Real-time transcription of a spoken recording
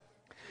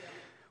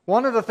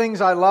One of the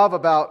things I love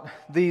about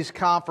these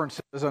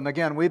conferences, and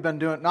again, we've been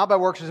doing, Not by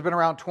Works has been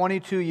around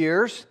 22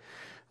 years.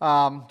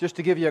 Just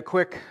to give you a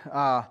quick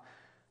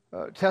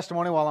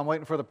testimony while I'm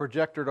waiting for the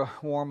projector to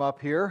warm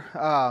up here.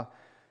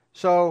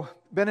 So,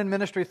 been in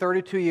ministry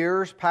 32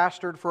 years,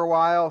 pastored for a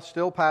while,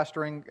 still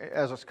pastoring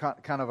as a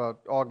kind of a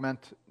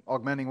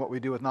augmenting what we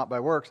do with Not by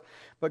Works,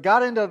 but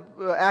got into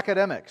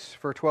academics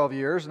for 12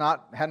 years.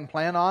 Hadn't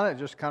planned on it,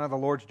 just kind of the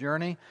Lord's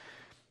journey.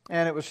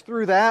 And it was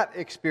through that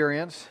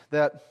experience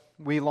that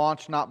we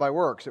launched Not by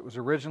Works. It was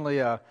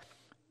originally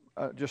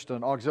just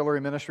an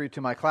auxiliary ministry to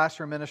my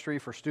classroom ministry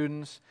for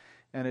students,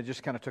 and it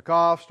just kind of took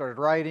off, started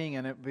writing,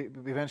 and it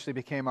eventually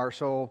became our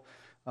sole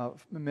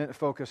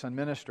focus on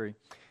ministry.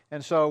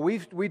 And so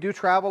we do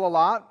travel a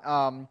lot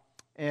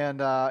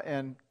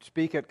and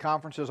speak at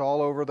conferences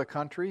all over the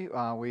country.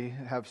 We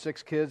have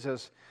 6 kids,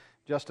 as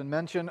Justin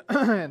mentioned,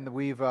 and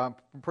we've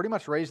pretty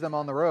much raised them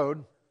on the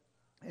road.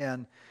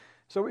 And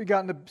so we've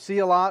gotten to see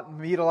a lot,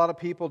 meet a lot of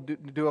people,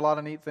 do a lot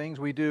of neat things.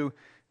 We do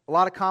a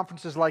lot of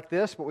conferences like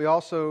this, but we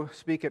also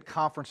speak at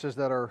conferences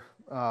that are,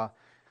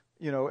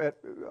 at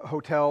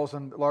hotels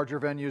and larger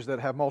venues that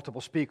have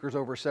multiple speakers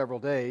over several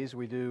days.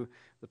 We do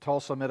the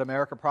Tulsa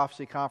Mid-America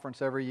Prophecy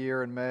Conference every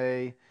year in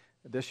May.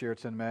 This year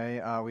it's in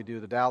May. We do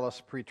the Dallas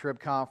Pre-Trib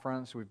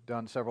Conference. We've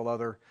done several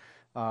other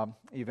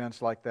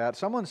events like that.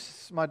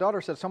 My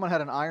daughter said someone had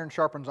an Iron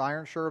Sharpens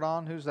Iron shirt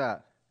on. Who's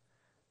that?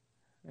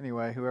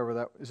 Anyway, whoever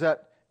that is.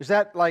 Is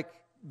that like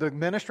the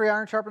ministry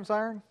Iron Sharpens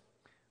Iron?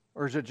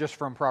 Or is it just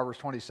from Proverbs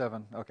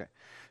 27? Okay.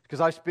 Because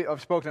I've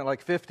spoken at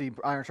like 50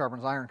 Iron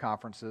Sharpens Iron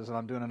conferences, and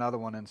I'm doing another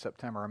one in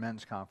September, a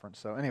men's conference.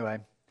 So anyway,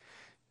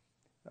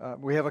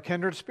 we have a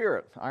kindred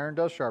spirit. Iron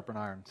does sharpen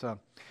iron.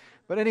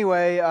 But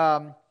anyway,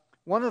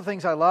 one of the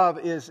things I love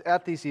is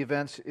at these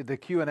events, the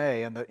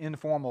Q&A and the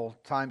informal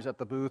times at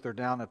the booth or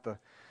down at the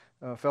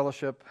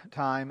fellowship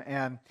time,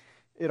 and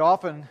it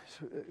often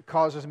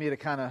causes me to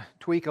kind of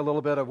tweak a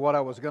little bit of what I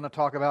was going to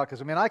talk about,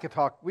 because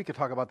we could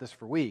talk about this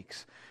for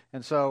weeks,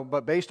 and so,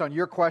 but based on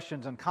your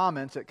questions and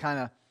comments, it kind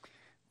of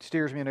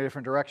steers me in a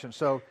different direction.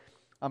 So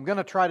I'm going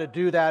to try to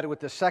do that with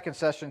the second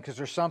session, because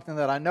there's something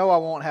that I know I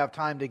won't have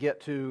time to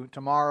get to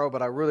tomorrow,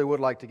 but I really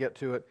would like to get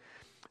to it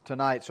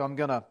tonight. So I'm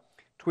going to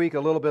tweak a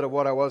little bit of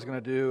what I was going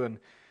to do, and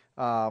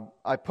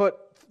I put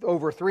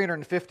over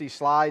 350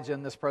 slides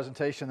in this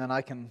presentation,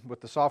 and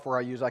with the software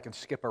I use, I can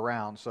skip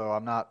around, so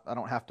I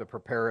don't have to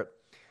prepare it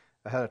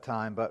ahead of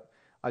time. But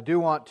I do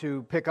want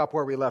to pick up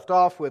where we left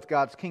off with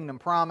God's kingdom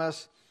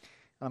promise.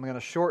 I'm going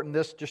to shorten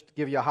this just to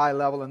give you a high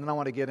level, and then I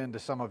want to get into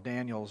some of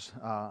Daniel's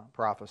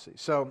prophecy.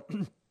 So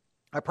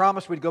I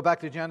promised we'd go back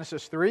to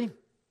Genesis 3.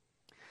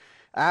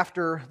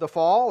 After the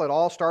fall, it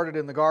all started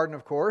in the garden,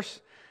 of course.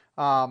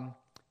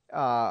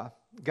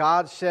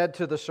 God said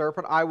to the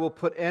serpent, "I will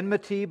put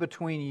enmity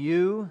between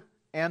you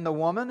and the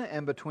woman,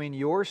 and between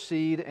your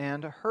seed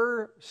and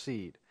her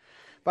seed."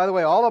 By the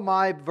way, all of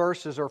my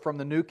verses are from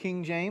the New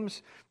King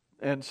James,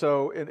 and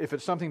so if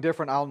it's something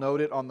different, I'll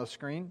note it on the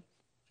screen.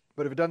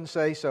 But if it doesn't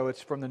say so,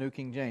 it's from the New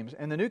King James.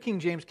 And the New King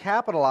James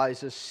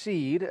capitalizes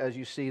seed, as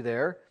you see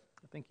there.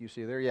 I think you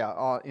see there,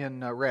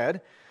 in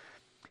red.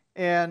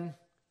 And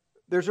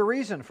there's a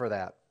reason for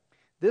that.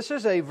 This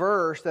is a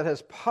verse that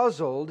has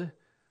puzzled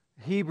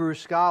Hebrew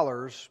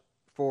scholars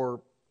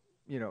for,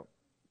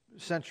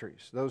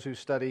 centuries, those who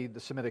studied the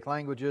Semitic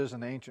languages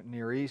and the ancient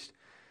Near East.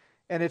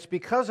 And it's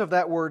because of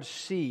that word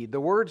seed.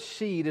 The word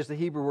seed is the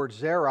Hebrew word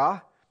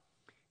zerah,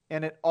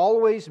 and it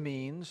always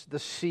means the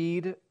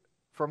seed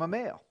from a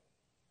male,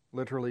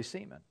 literally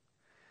semen.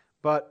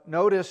 But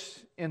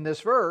notice in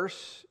this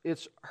verse,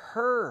 it's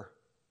her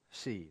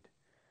seed.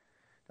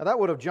 Now that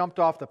would have jumped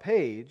off the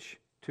page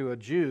to a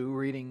Jew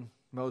reading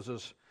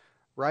Moses'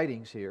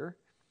 writings here.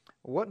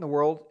 What in the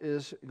world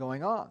is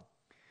going on?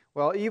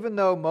 Well, even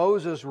though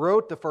Moses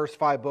wrote the first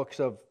 5 books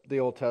of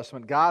the Old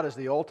Testament, God is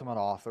the ultimate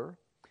author.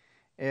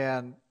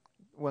 And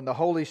when the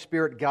Holy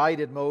Spirit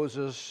guided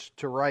Moses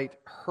to write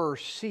her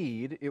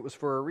seed, it was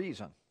for a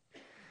reason.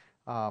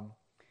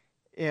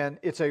 And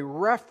it's a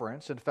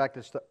reference, in fact,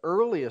 it's the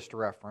earliest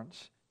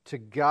reference to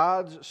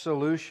God's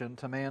solution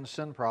to man's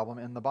sin problem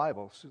in the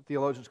Bible. So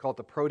theologians call it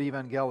the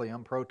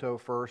proto-evangelium, proto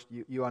first,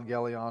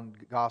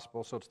 euangelion,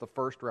 gospel, so it's the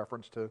first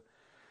reference to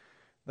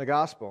the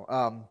gospel.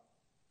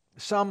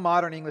 Some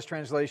modern English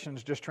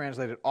translations just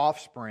translate it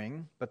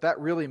offspring, but that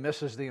really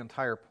misses the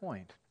entire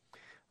point.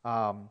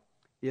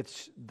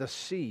 It's the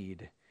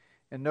seed.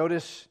 And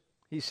notice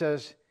he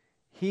says,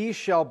 "He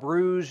shall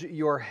bruise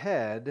your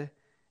head,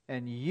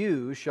 and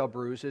you shall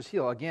bruise his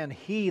heel." Again,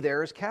 he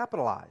there is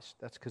capitalized.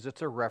 That's because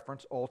it's a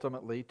reference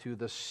ultimately to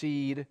the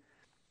seed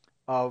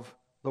of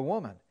the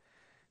woman.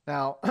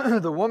 Now,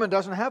 the woman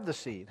doesn't have the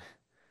seed.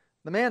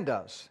 The man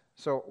does.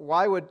 So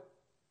why would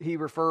he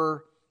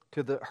refer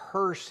to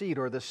her seed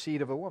or the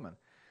seed of a woman?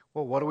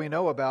 Well, what do we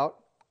know about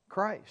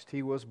Christ?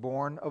 He was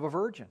born of a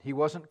virgin. He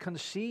wasn't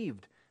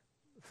conceived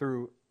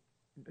through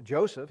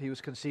Joseph. He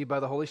was conceived by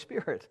the Holy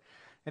Spirit.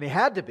 And he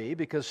had to be,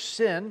 because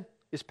sin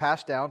is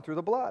passed down through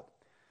the blood.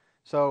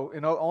 So,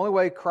 the only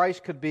way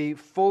Christ could be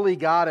fully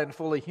God and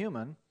fully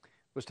human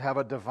was to have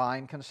a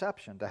divine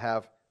conception, to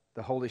have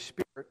the Holy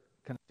Spirit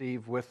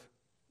conceive with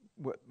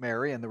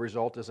Mary, and the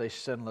result is a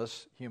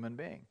sinless human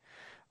being.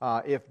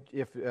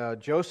 If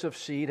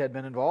Joseph's seed had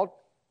been involved,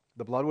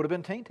 the blood would have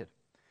been tainted.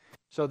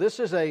 So this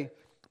is a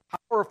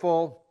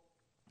powerful,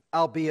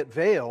 albeit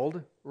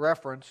veiled,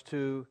 reference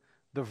to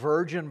the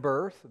virgin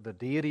birth, the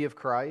deity of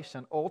Christ,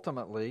 and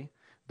ultimately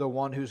the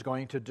one who's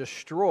going to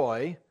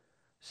destroy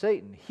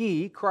Satan.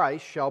 He,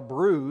 Christ, shall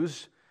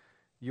bruise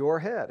your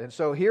head. And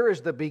so here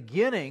is the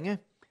beginning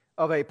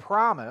of a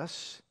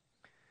promise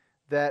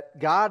that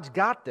God's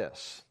got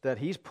this, that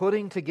He's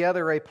putting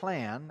together a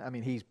plan. I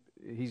mean,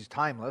 He's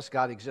timeless.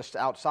 God exists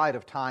outside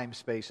of time,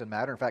 space, and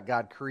matter. In fact,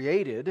 God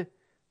created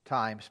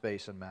time,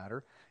 space, and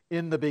matter.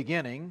 In the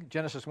beginning,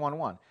 Genesis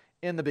 1:1,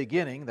 in the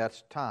beginning,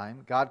 that's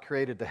time, God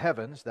created the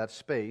heavens, that's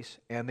space,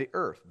 and the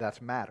earth, that's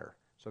matter.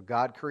 So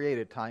God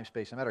created time,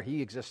 space, and matter.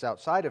 He exists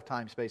outside of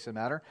time, space, and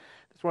matter.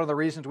 That's one of the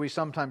reasons we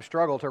sometimes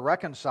struggle to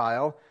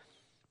reconcile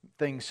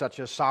things such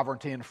as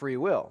sovereignty and free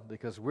will,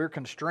 because we're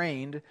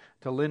constrained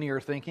to linear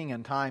thinking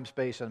and time,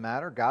 space, and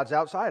matter. God's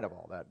outside of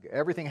all that.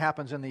 Everything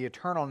happens in the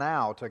eternal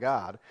now to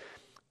God.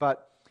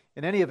 But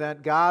in any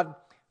event, God,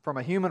 from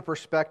a human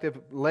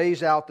perspective,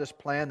 lays out this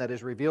plan that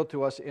is revealed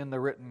to us in the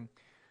written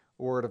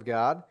Word of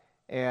God,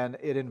 and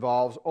it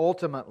involves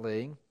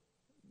ultimately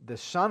the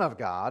Son of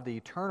God, the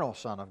eternal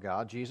Son of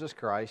God, Jesus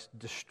Christ,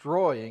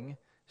 destroying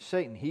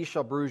Satan. He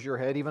shall bruise your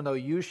head, even though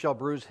you shall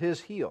bruise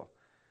his heel.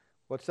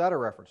 What's that a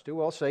reference to?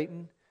 Well,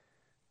 Satan,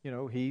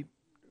 he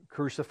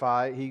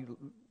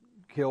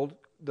killed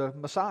the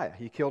Messiah.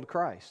 He killed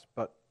Christ,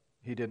 but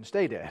he didn't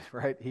stay dead,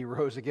 right? He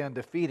rose again,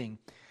 defeating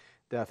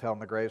death, hell,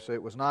 and the grave. So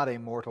it was not a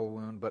mortal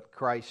wound, but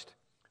Christ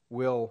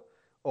will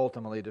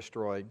ultimately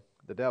destroy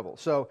the devil.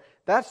 So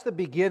that's the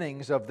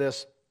beginnings of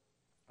this,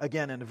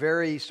 again, in a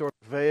very sort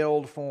of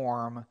veiled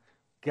form,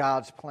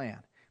 God's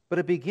plan. But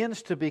it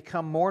begins to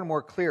become more and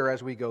more clear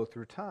as we go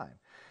through time.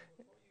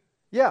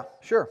 Yeah,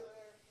 sure.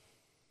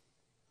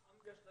 I'm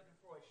just looking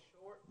for a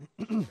short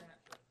answer.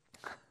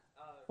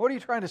 What are you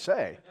trying to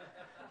say?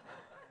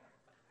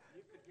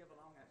 You could give a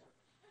long answer.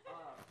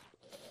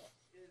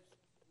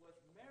 Was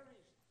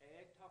Mary's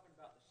egg, talking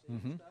about the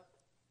seed stuff,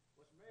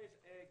 was Mary's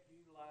egg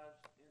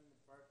utilized in the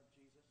birth of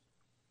Jesus?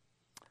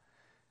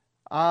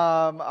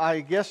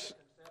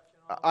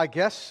 I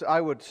guess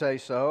I would say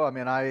so. I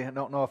mean, I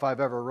don't know if I've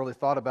ever really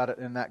thought about it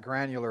in that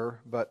granular,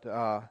 but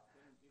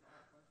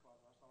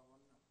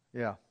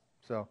yeah.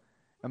 So,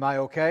 am I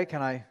okay?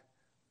 Can I?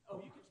 Oh,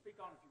 you can speak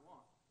on it if you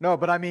want. No,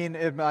 but I mean,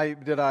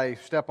 did I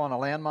step on a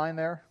landmine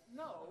there?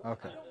 No.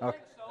 Okay. I don't Okay.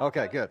 think so,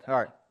 Okay. Good. All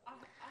right. I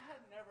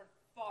had never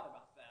thought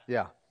about that.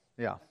 Yeah.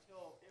 Yeah.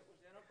 Until it was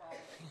in a Bible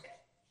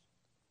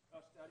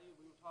study.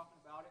 We were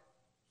talking about it.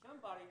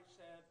 Somebody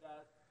said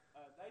that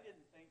they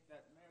didn't think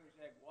that Mary's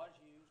egg was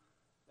used,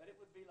 that it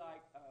would be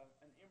like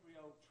an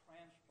embryo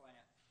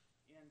transplant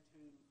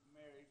into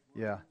Mary's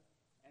womb. Yeah.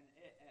 And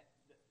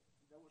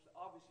there was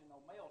obviously no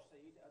male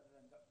seed other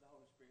than the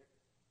Holy Spirit.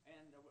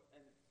 And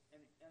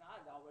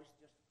I'd always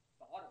just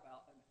thought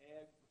about an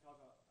egg because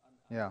I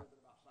know a little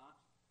bit about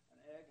science.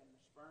 An egg and the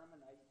sperm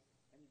and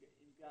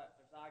you got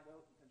a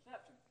zygote and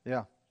conception.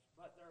 Yeah.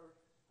 But I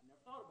never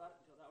thought about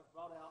it until that was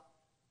brought out.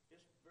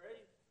 It's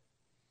very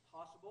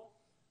possible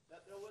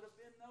that there would have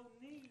been no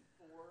need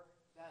for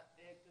that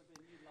egg to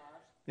be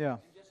utilized. Yeah.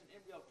 And just an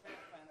embryo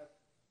transplant of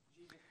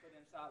Jesus put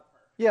inside of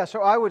her. Yeah,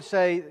 so I would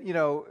say,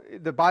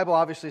 the Bible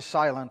obviously is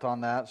silent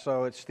on that,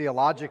 so it's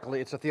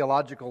a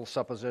theological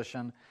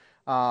supposition.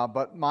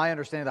 But my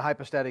understanding of the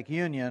hypostatic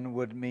union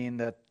would mean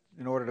that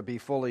in order to be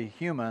fully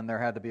human, there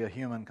had to be a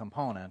human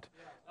component.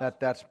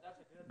 That's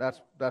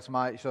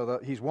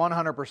he's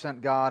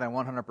 100% God and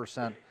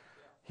 100%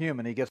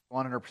 human. He gets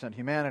 100%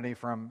 humanity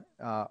from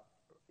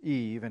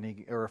Eve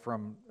or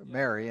from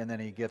Mary, and then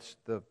he gets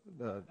the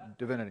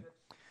divinity.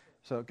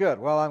 So good.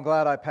 Well, I'm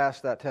glad I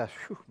passed that test.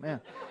 Whew,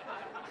 man.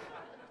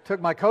 Took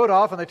my coat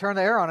off and they turned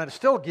the air on and it's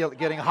still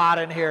getting hot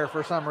in here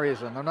for some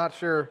reason. I'm not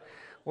sure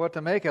what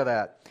to make of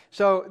that.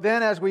 So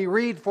then as we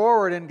read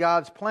forward in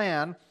God's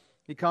plan,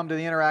 you come to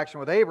the interaction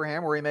with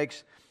Abraham where he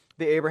makes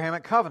the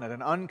Abrahamic covenant,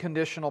 an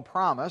unconditional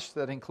promise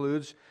that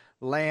includes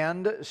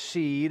land,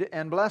 seed,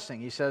 and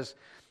blessing. He says,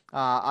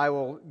 I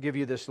will give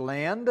you this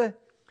land.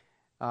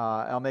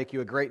 I'll make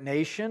you a great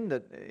nation,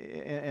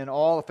 and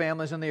all the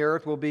families in the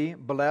earth will be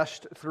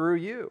blessed through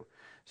you.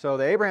 So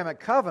the Abrahamic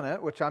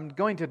covenant, which I'm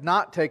going to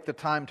not take the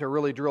time to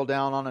really drill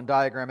down on and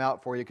diagram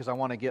out for you because I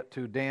want to get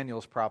to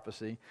Daniel's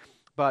prophecy,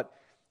 but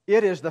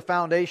it is the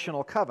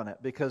foundational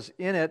covenant because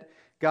in it,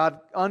 God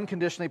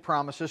unconditionally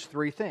promises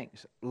three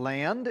things.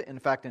 Land, in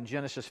fact, in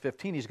Genesis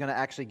 15, He's going to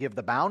actually give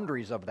the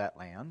boundaries of that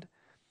land.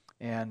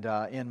 And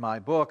in my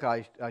book,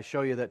 I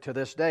show you that to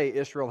this day,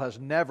 Israel has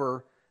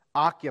never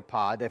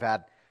occupied, they've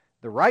had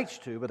the rights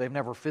to, but they've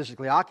never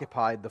physically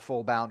occupied the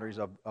full boundaries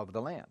of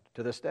the land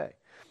to this day.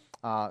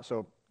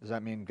 So does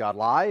that mean God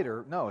lied?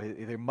 Or no,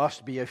 there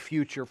must be a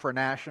future for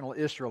national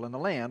Israel in the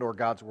land or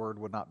God's word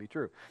would not be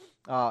true.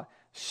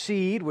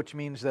 Seed, which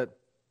means that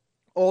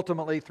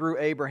ultimately through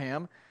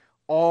Abraham,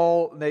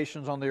 all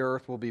nations on the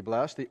earth will be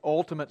blessed. The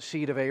ultimate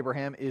seed of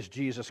Abraham is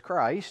Jesus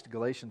Christ.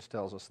 Galatians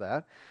tells us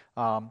that.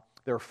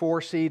 There are 4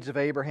 seeds of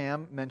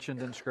Abraham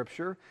mentioned in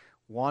Scripture.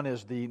 One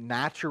is the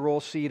natural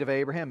seed of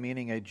Abraham,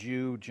 meaning a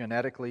Jew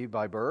genetically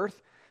by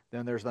birth.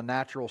 Then there's the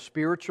natural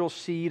spiritual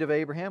seed of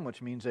Abraham,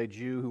 which means a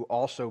Jew who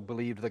also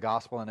believed the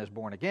gospel and is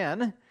born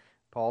again.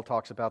 Paul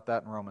talks about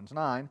that in Romans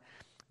 9.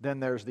 Then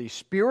there's the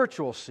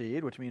spiritual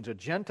seed, which means a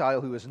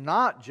Gentile who is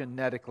not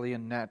genetically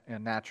and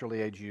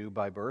naturally a Jew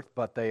by birth,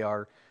 but they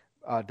are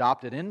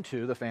adopted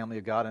into the family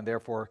of God and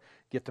therefore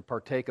get to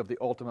partake of the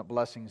ultimate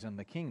blessings in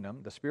the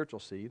kingdom, the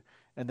spiritual seed.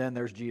 And then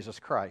there's Jesus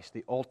Christ,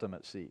 the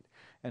ultimate seed.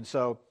 And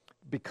so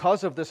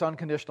because of this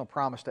unconditional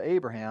promise to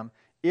Abraham,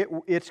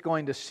 it's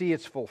going to see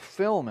its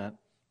fulfillment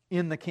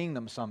in the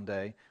kingdom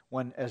someday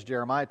when, as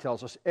Jeremiah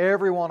tells us,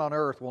 everyone on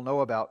earth will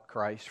know about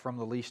Christ from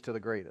the least to the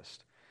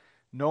greatest.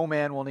 No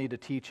man will need to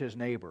teach his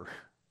neighbor,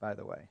 by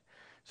the way.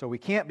 So we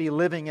can't be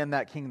living in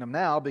that kingdom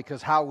now,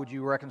 because how would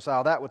you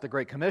reconcile that with the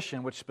Great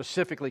Commission, which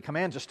specifically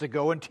commands us to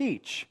go and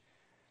teach?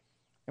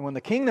 And when the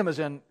kingdom is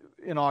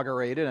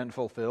inaugurated and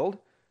fulfilled,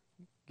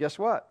 guess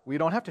what? We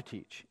don't have to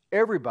teach.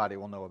 Everybody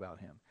will know about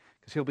Him,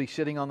 because He'll be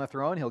sitting on the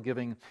throne. He'll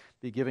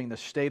be giving the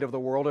State of the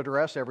World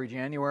address every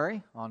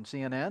January on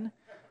CNN,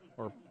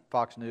 or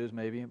Fox News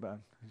maybe, but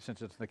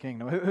since it's the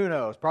kingdom. Who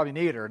knows? Probably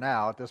neither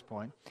now at this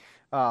point.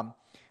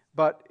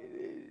 But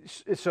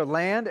it's a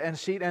land and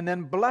seed and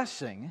then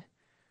blessing.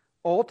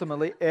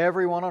 Ultimately,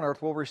 everyone on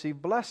earth will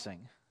receive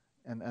blessing.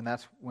 And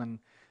that's when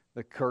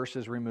the curse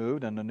is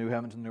removed and the new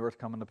heavens and new earth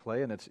come into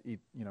play, and it's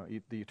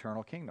the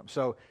eternal kingdom.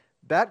 So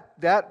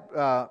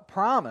that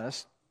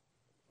promise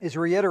is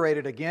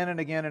reiterated again and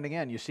again and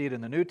again. You see it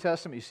in the New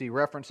Testament. You see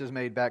references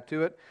made back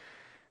to it.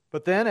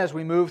 But then as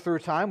we move through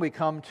time, we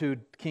come to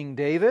King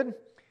David,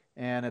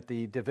 and at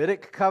the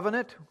Davidic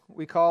covenant,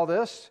 we call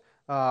this,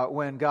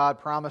 when God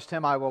promised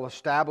him, I will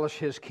establish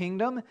His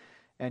kingdom,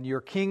 and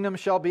your kingdom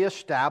shall be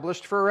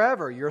established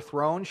forever. Your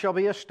throne shall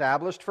be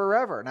established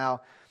forever.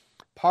 Now,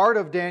 part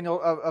of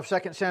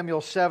 2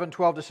 Samuel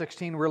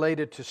 7:12-16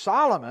 related to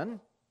Solomon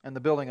and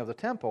the building of the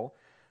temple,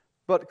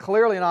 but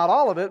clearly not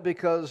all of it,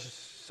 because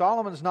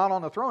Solomon's not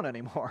on the throne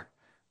anymore,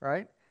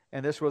 right?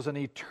 And this was an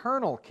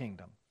eternal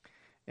kingdom.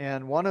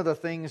 And one of the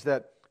things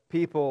that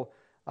people,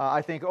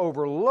 I think,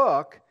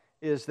 overlook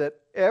is that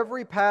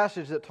every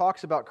passage that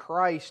talks about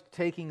Christ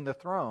taking the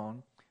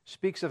throne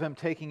speaks of Him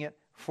taking it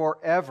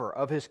forever.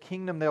 Of His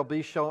kingdom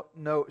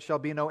shall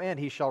be no end.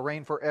 He shall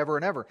reign forever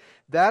and ever.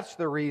 That's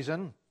the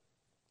reason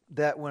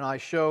that when I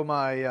show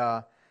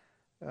my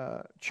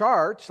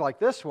charts like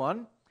this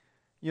one,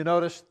 you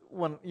notice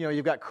when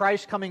you've got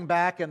Christ coming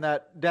back and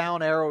that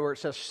down arrow where it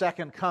says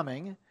second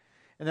coming.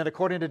 And then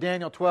according to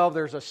Daniel 12,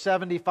 there's a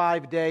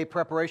 75-day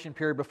preparation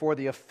period before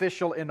the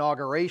official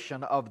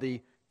inauguration of the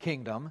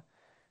kingdom.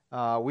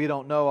 We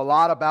don't know a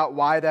lot about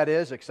why that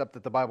is, except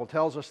that the Bible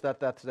tells us that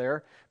that's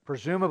there.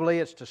 Presumably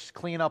it's to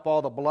clean up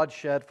all the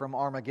bloodshed from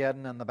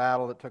Armageddon and the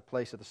battle that took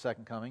place at the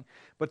second coming.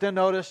 But then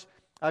notice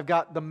I've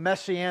got the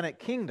Messianic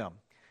kingdom.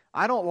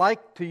 I don't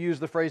like to use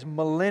the phrase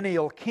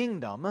millennial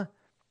kingdom,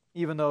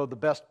 even though the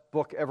best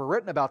book ever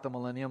written about the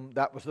millennium,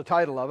 that was the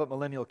title of it,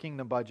 Millennial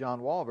Kingdom by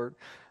John Walvoord,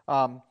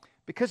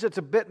 because it's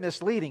a bit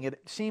misleading. It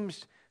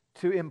seems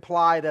to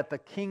imply that the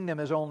kingdom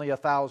is only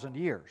 1,000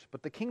 years.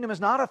 But the kingdom is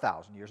not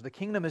 1,000 years. The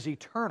kingdom is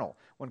eternal.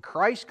 When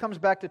Christ comes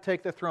back to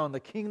take the throne, the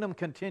kingdom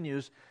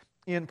continues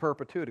in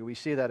perpetuity. We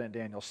see that in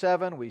Daniel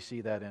 7. We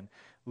see that in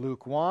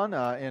Luke 1.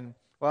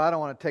 Well, I don't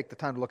want to take the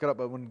time to look it up,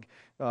 but when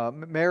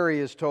Mary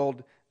is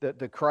told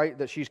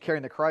that she's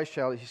carrying the Christ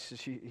child, he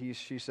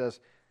says,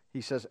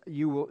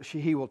 he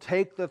will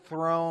take the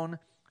throne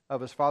of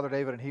his father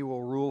David, and he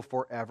will rule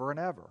forever and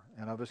ever,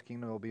 and of his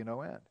kingdom there will be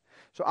no end.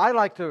 So I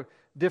like to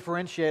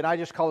differentiate. I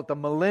just call it the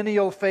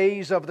millennial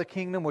phase of the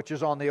kingdom, which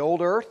is on the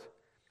old earth.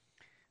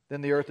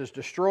 Then the earth is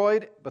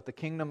destroyed, but the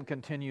kingdom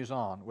continues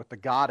on with the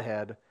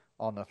Godhead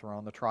on the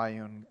throne, the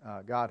triune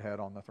Godhead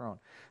on the throne.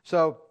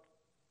 So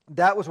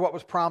that was what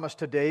was promised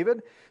to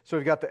David. So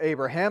we've got the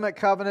Abrahamic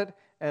covenant,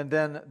 and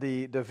then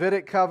the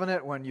Davidic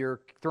covenant, when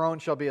your throne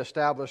shall be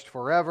established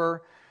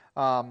forever.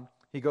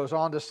 He goes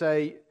on to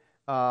say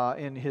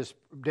in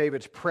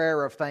David's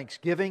prayer of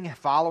thanksgiving,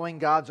 following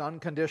God's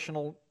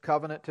unconditional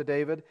covenant to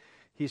David,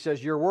 he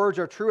says, your words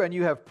are true, and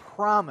you have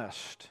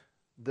promised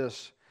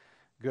this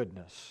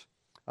goodness.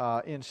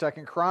 In 2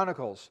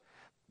 Chronicles,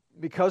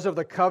 because of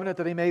the covenant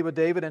that he made with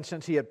David, and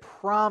since he had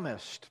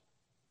promised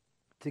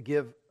to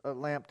give a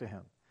lamp to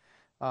him.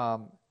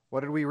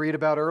 What did we read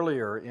about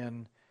earlier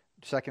in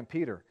 2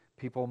 Peter?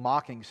 People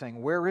mocking,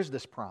 saying, where is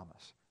this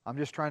promise? I'm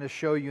just trying to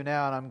show you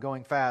now, and I'm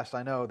going fast.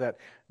 I know that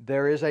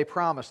there is a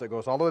promise that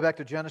goes all the way back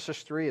to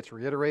Genesis 3. It's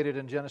reiterated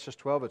in Genesis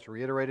 12. It's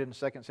reiterated in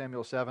 2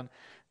 Samuel 7,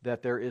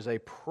 that there is a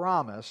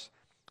promise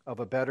of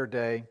a better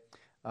day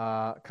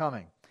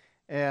coming.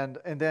 And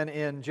then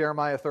in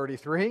Jeremiah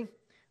 33,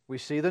 we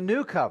see the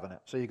new covenant.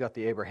 So you've got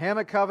the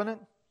Abrahamic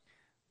covenant,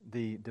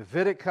 the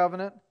Davidic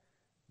covenant,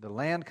 the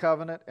land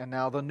covenant, and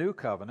now the new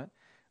covenant,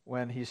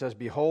 when he says,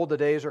 "Behold, the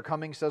days are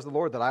coming, says the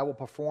Lord, that I will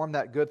perform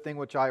that good thing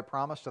which I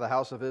promised to the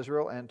house of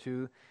Israel and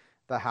to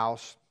the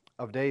house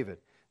of David."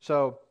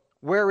 So,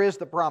 where is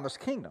the promised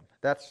kingdom?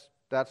 That's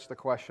the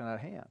question at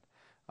hand.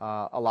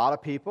 A lot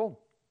of people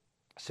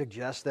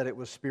suggest that it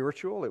was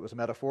spiritual, it was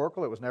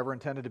metaphorical, it was never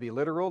intended to be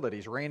literal, that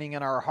he's reigning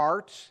in our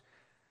hearts.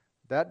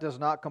 That does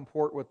not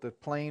comport with the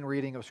plain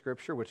reading of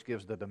Scripture, which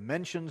gives the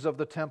dimensions of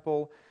the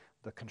temple,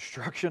 the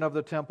construction of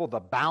the temple, the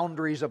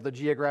boundaries of the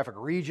geographic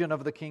region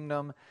of the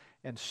kingdom,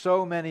 and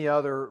so many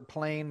other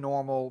plain,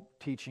 normal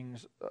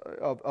teachings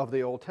of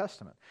the Old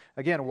Testament.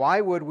 Again, why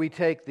would we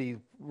take the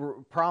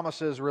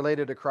promises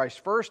related to Christ's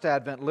first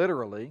advent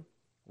literally,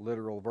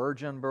 literal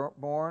virgin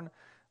born,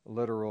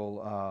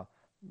 literal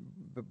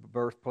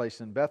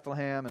birthplace in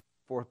Bethlehem, and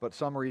so forth, but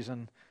some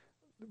reason,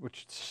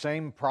 which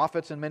same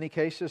prophets in many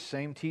cases,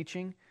 same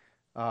teaching,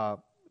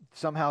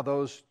 somehow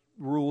those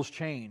rules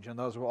change, and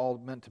those were all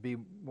meant to be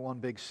one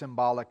big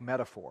symbolic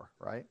metaphor,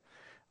 right?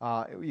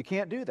 You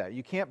can't do that.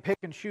 You can't pick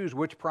and choose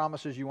which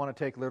promises you want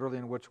to take literally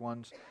and which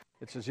ones.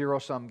 It's a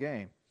zero-sum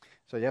game.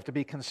 So you have to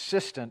be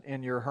consistent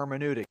in your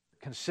hermeneutic,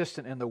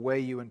 consistent in the way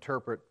you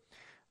interpret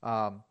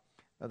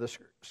the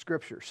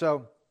Scripture.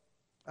 So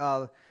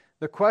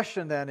the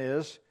question then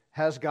is,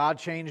 has God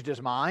changed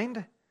His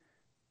mind?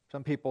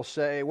 Some people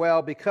say,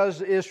 well,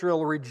 because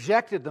Israel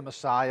rejected the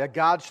Messiah,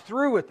 God's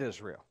through with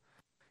Israel.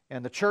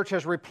 And the church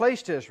has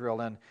replaced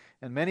Israel. And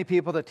many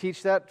people that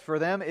teach that, for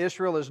them,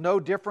 Israel is no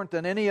different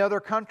than any other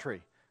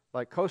country,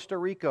 like Costa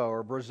Rica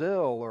or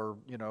Brazil or,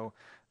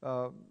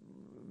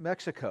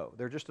 Mexico.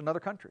 They're just another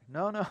country.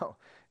 No.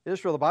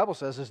 Israel, the Bible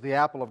says, is the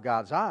apple of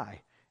God's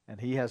eye.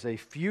 And He has a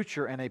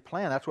future and a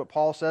plan. That's what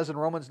Paul says in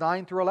Romans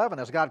 9 through 11.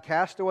 Has God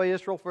cast away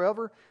Israel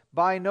forever?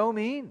 By no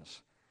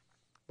means.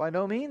 By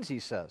no means, he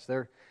says.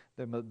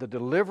 The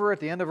deliverer at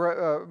the end of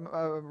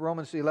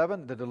Romans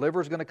 11, the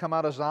deliverer is going to come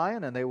out of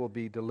Zion, and they will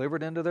be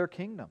delivered into their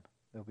kingdom.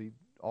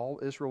 All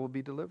Israel will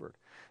be delivered.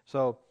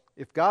 So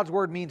if God's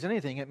word means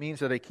anything, it means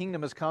that a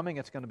kingdom is coming.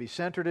 It's going to be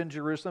centered in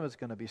Jerusalem. It's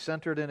going to be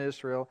centered in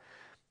Israel.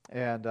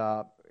 And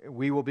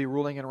we will be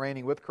ruling and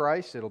reigning with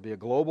Christ. It'll be a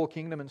global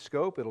kingdom in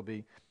scope. It'll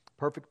be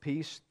perfect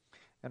peace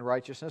and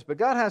righteousness. But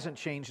God hasn't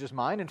changed His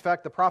mind. In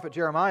fact, the prophet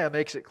Jeremiah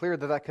makes it clear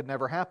that that could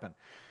never happen.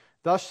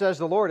 Thus says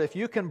the Lord, if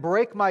you can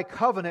break my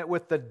covenant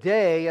with the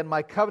day and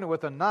my covenant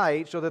with the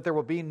night, so that there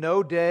will be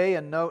no day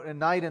and no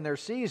night in their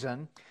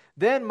season,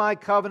 then my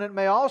covenant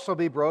may also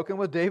be broken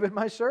with David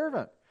my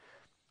servant.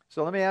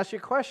 So let me ask you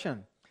a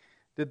question.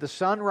 Did the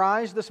sun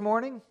rise this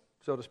morning?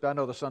 So to speak, I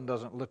know the sun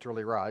doesn't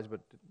literally rise,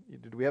 but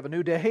did we have a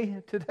new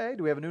day today?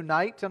 Do we have a new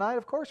night tonight?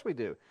 Of course we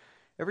do.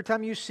 Every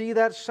time you see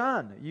that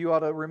sun, you ought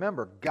to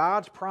remember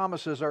God's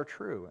promises are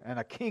true, and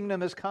a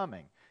kingdom is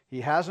coming.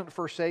 He hasn't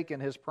forsaken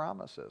His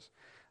promises.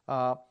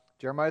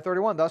 Jeremiah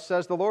 31, thus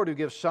says the Lord, who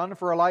gives sun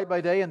for a light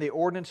by day and the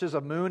ordinances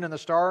of moon and the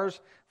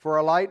stars for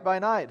a light by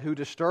night, who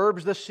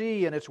disturbs the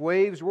sea and its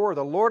waves roar.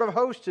 The Lord of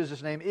hosts is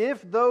His name.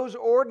 If those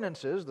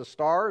ordinances, the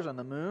stars and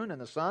the moon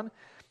and the sun,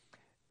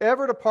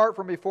 ever depart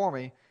from before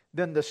me,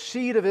 then the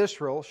seed of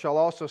Israel shall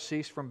also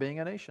cease from being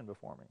a nation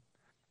before me.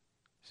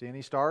 See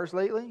any stars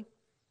lately?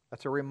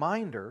 That's a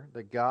reminder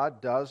that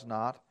God does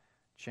not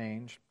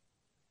change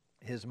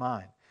His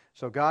mind.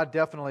 So God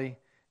definitely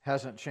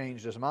hasn't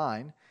changed His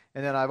mind.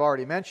 And then I've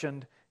already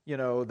mentioned,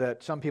 that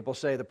some people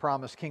say the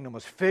promised kingdom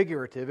was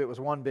figurative. It was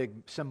one big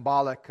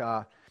symbolic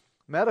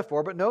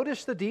metaphor. But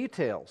notice the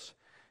details.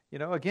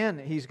 Again,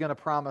 He's going to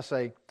promise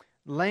a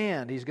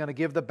land. He's going to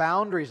give the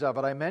boundaries of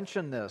it. I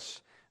mentioned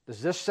this.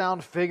 Does this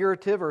sound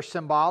figurative or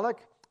symbolic?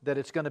 That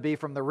it's going to be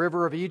from the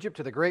river of Egypt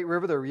to the great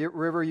river, the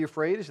river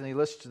Euphrates, and He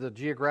lists the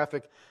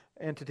geographic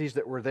entities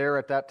that were there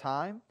at that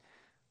time.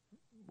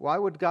 Why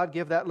would God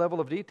give that level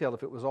of detail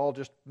if it was all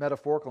just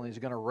metaphorical and He's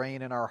going to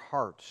reign in our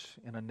hearts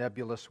in a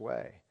nebulous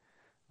way?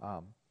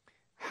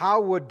 How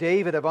would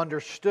David have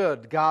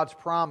understood God's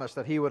promise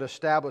that He would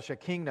establish a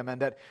kingdom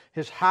and that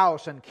His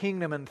house and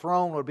kingdom and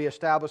throne would be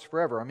established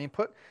forever? I mean,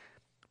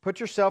 put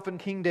yourself in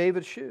King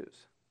David's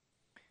shoes.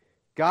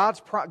 God,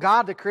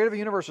 the creator of the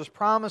universe, is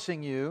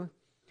promising you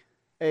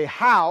a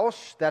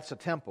house, that's a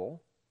temple.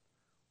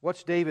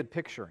 What's David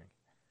picturing?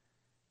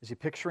 Is he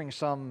picturing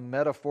some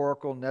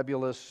metaphorical,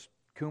 nebulous,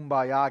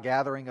 kumbaya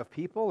gathering of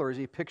people, or is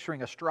he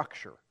picturing a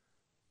structure?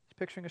 He's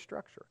picturing a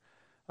structure.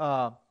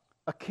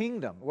 A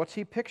kingdom. What's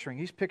he picturing?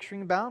 He's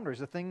picturing boundaries,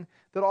 the thing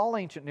that all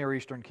ancient Near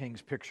Eastern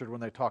kings pictured when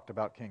they talked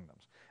about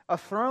kingdoms. A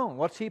throne.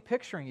 What's he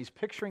picturing? He's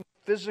picturing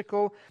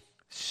physical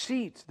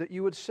seats that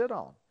you would sit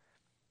on.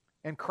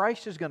 And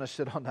Christ is going to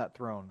sit on that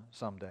throne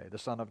someday, the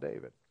Son of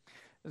David.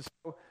 And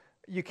so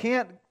you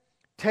can't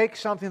take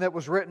something that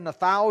was written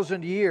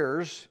 1,000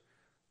 years,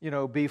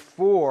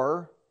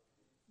 before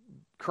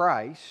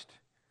Christ,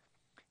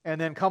 and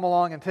then come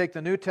along and take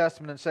the New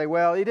Testament and say,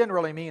 well, He didn't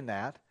really mean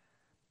that.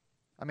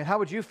 I mean, how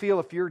would you feel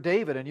if you're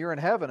David and you're in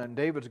heaven and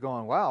David's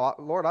going, wow,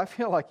 Lord, I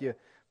feel like you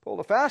pulled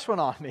a fast one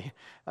on me.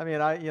 I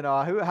mean,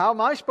 how am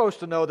I supposed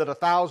to know that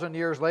 1,000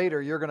 years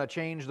later you're going to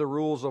change the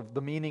rules of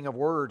the meaning of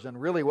words, and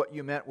really what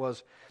you meant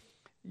was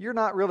you're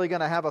not really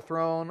going to have a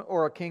throne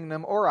or a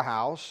kingdom or a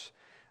house.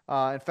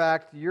 In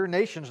fact, your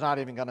nation's not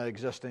even going to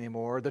exist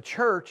anymore. The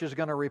church is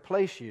going to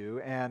replace you,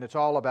 and it's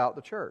all about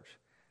the church.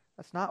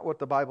 That's not what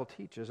the Bible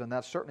teaches, and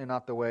that's certainly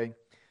not the way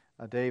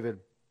David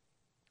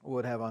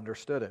would have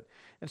understood it.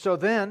 And so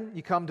then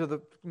you come to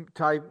the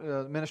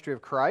ministry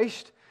of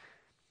Christ,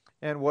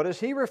 and what does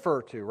he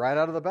refer to right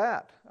out of the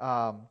bat?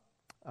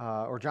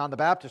 Or John the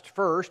Baptist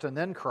first, and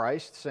then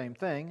Christ, same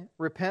thing.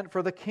 Repent,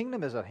 for the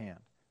kingdom is at hand.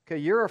 Okay,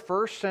 you're a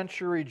first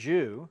century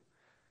Jew.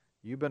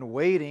 You've been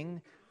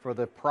waiting for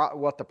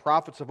what the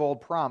prophets of old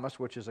promised,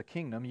 which is a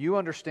kingdom. You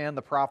understand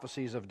the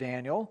prophecies of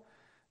Daniel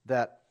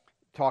that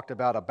talked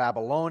about a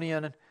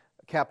Babylonian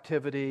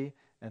captivity,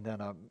 and then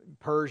a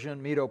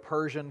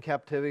Medo-Persian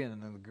captivity,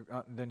 and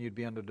then you'd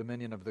be under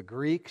dominion of the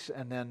Greeks,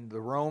 and then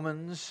the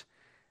Romans,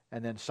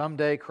 and then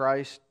someday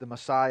Christ, the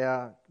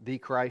Messiah, the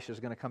Christ, is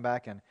going to come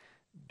back and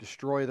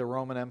destroy the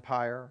Roman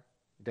Empire.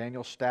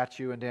 Daniel's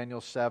statue in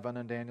Daniel 7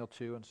 and Daniel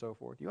 2 and so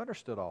forth. You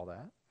understood all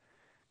that.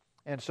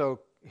 And so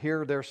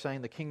here they're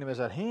saying the kingdom is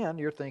at hand.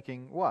 You're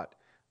thinking, what?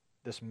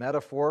 This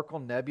metaphorical,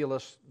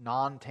 nebulous,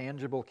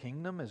 non-tangible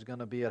kingdom is going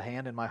to be at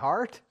hand in my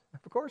heart?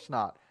 Of course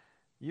not.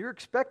 You're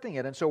expecting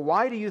it. And so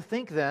why do you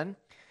think then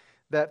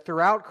that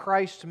throughout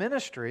Christ's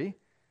ministry,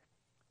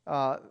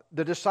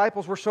 the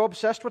disciples were so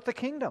obsessed with the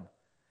kingdom?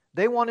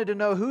 They wanted to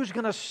know who's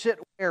going to sit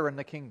where in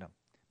the kingdom.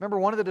 Remember,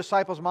 one of the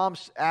disciples'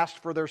 moms asked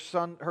for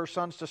her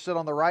sons to sit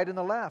on the right and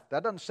the left.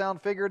 That doesn't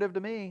sound figurative to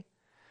me.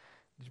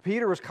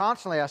 Peter was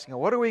constantly asking,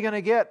 what are we going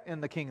to get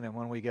in the kingdom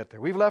when we get there?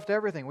 We've left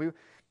everything.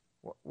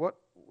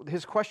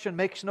 His question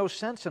makes no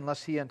sense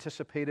unless he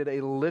anticipated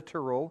a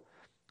literal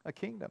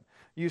kingdom.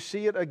 You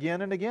see it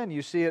again and again.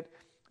 You see it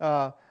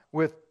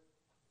with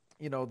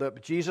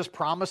Jesus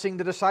promising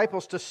the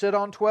disciples to sit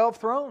on 12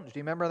 thrones. Do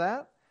you remember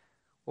that?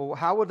 Well,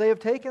 how would they have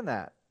taken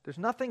that? There's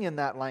nothing in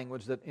that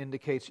language that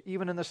indicates,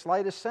 even in the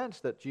slightest sense,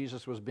 that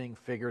Jesus was being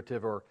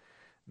figurative or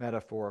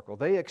metaphorical.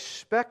 They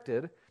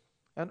expected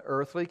an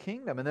earthly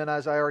kingdom. And then,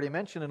 as I already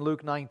mentioned in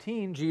Luke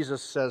 19,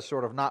 Jesus says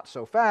sort of not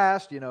so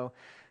fast,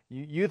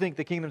 you think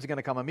the kingdom's going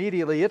to come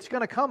immediately. It's going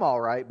to come all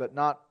right, but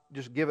not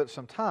just give it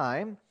some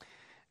time.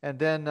 And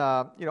then,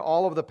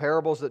 all of the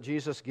parables that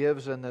Jesus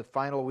gives in the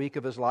final week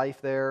of his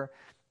life there,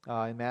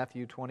 in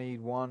Matthew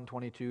 21,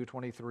 22,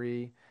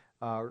 23,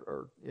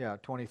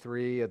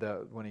 23,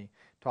 when he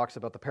talks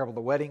about the parable of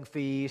the wedding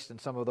feast and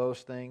some of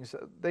those things,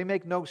 they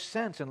make no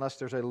sense unless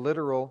there's a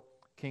literal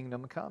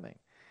kingdom coming.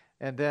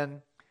 And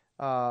then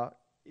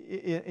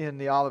in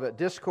the Olivet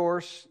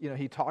Discourse,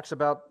 he talks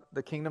about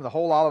the kingdom. The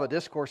whole Olivet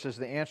Discourse is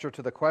the answer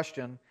to the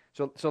question.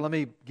 So let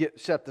me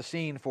set the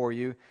scene for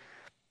you.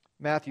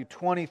 Matthew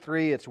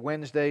 23, it's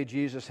Wednesday.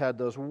 Jesus had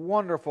those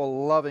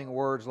wonderful, loving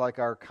words like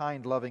our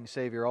kind, loving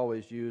Savior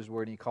always used,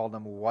 where he called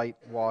them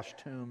whitewashed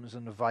tombs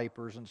and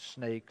vipers and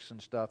snakes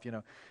and stuff.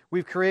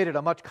 We've created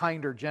a much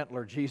kinder,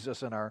 gentler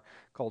Jesus in our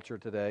culture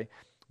today.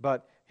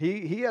 But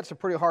he had some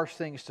pretty harsh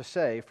things to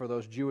say for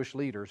those Jewish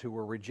leaders who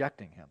were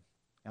rejecting him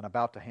and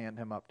about to hand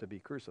him up to be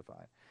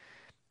crucified.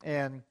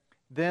 And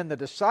then the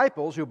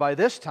disciples, who by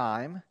this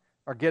time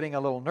are getting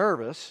a little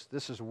nervous.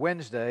 This is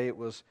Wednesday. It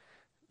was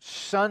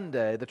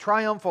Sunday. The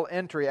triumphal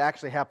entry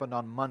actually happened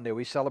on Monday.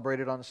 We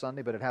celebrated on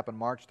Sunday, but it happened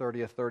March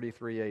 30th,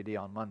 33 AD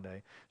on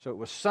Monday. So it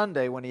was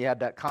Sunday when he had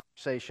that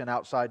conversation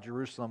outside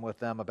Jerusalem with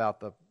them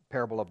about the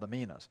parable of the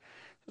minas.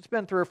 So it's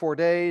been 3 or 4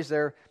 days.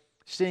 They're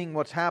seeing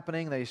what's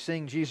happening. They're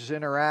seeing Jesus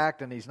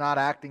interact, and he's not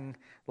acting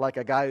like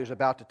a guy who's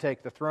about to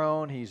take the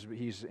throne.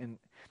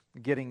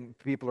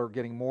 People are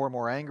getting more and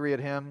more angry at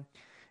him.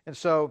 And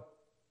so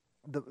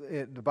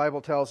the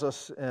Bible tells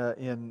us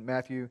in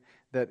Matthew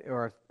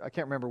or I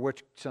can't remember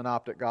which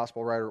synoptic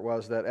gospel writer it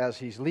was, that as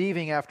he's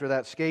leaving after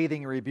that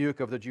scathing rebuke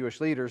of the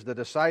Jewish leaders, the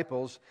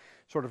disciples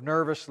sort of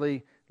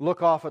nervously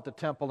look off at the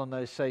temple and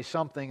they say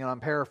something, and I'm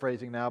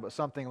paraphrasing now, but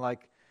something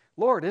like,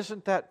 Lord,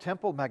 isn't that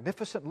temple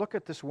magnificent? Look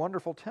at this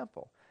wonderful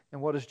temple.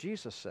 And what does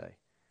Jesus say?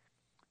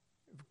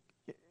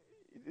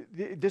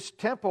 This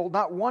temple,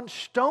 not one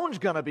stone's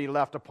going to be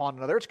left upon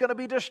another. It's going to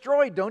be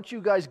destroyed. Don't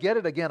you guys get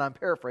it? Again, I'm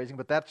paraphrasing,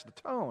 but that's the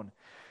tone.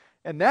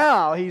 And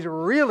now he's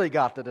really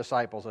got the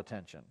disciples'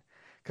 attention,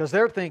 because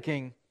they're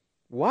thinking,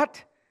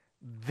 what?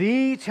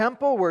 The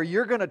temple where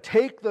you're going to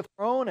take the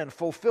throne and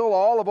fulfill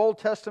all of Old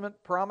Testament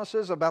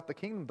promises about the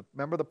kingdom?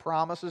 Remember the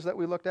promises that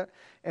we looked at?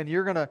 And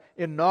you're going to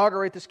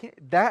inaugurate this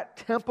kingdom? That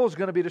temple's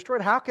going to be destroyed.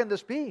 How can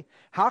this be?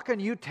 How can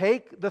you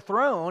take the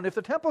throne if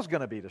the temple's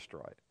going to be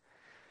destroyed?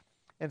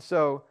 And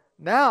so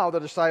now the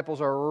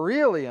disciples are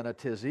really in a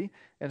tizzy,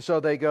 and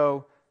so they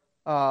go,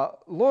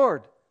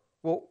 Lord,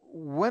 well,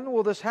 when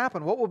will this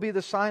happen? What will be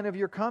the sign of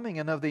your coming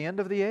and of the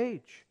end of the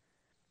age?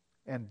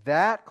 And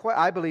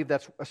I believe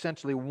that's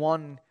essentially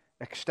one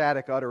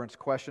ecstatic utterance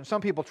question.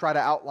 Some people try to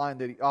outline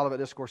the Olivet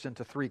Discourse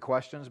into 3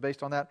 questions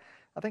based on that.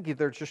 I think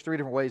there's just 3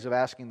 different ways of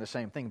asking the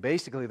same thing.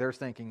 Basically, they're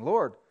thinking,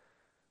 Lord,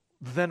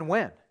 then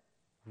when?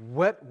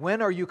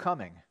 When are you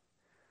coming?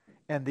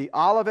 And the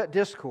Olivet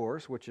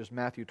Discourse, which is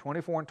Matthew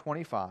 24 and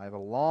 25, a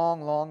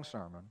long, long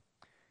sermon,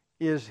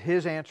 is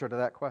his answer to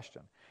that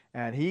question.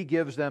 And he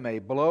gives them a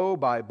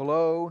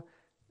blow-by-blow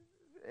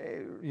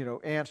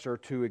answer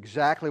to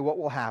exactly what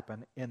will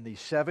happen in the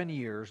 7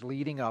 years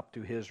leading up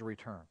to his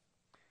return.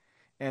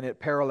 And it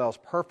parallels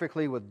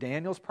perfectly with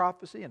Daniel's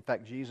prophecy. In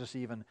fact, Jesus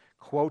even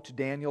quotes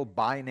Daniel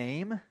by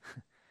name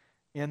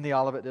in the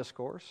Olivet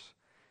Discourse.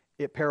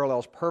 It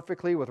parallels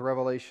perfectly with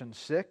Revelation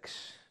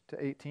 6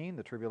 to 18,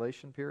 the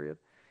tribulation period.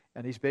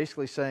 And he's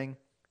basically saying,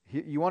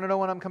 you want to know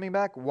when I'm coming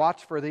back?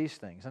 Watch for these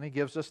things. And he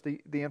gives us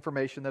the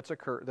information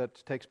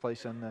that takes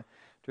place in the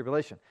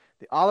tribulation.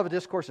 The Olivet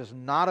Discourse is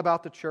not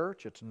about the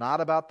church. It's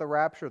not about the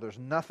rapture. There's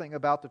nothing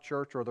about the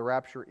church or the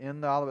rapture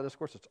in the Olivet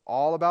Discourse. It's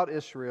all about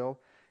Israel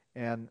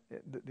and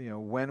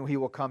when he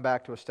will come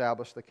back to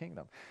establish the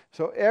kingdom.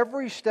 So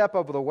every step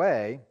of the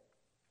way,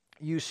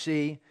 you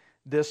see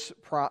this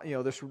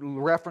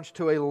reference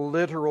to a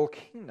literal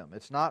kingdom.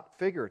 It's not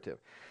figurative.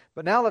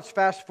 But now let's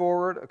fast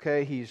forward.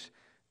 Okay, he's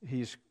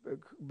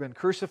been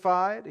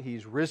crucified.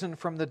 He's risen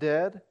from the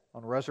dead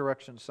on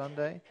Resurrection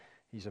Sunday.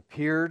 He's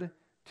appeared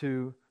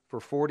for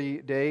 40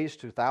 days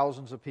to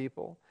thousands of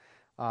people.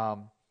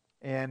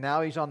 And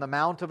now he's on the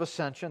Mount of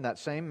Ascension, that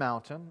same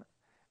mountain.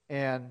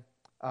 And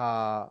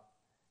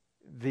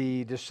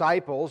the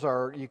disciples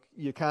are,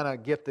 you kind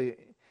of get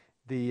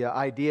the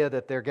idea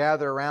that they're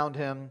gathered around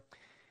him.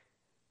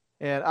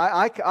 And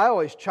I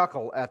always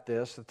chuckle at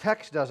this. The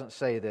text doesn't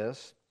say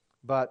this,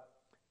 but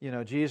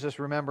Jesus,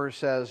 remember,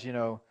 says,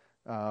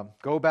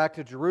 go back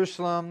to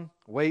Jerusalem,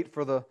 wait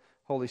for the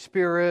Holy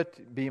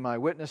Spirit, be my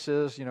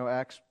witnesses,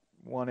 Acts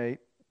 1:8.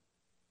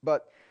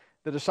 But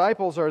the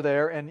disciples are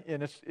there, and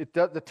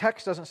the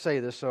text doesn't say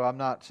this, so I'm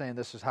not saying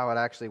this is how it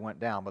actually went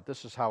down, but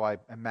this is how I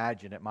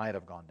imagine it might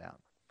have gone down.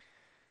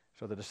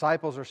 So the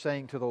disciples are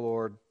saying to the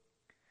Lord,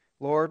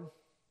 Lord,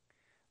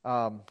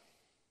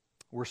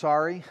 we're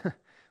sorry.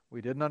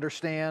 We didn't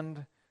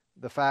understand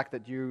the fact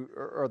that you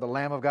are the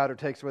Lamb of God who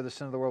takes away the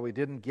sin of the world. We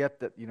didn't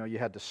get that you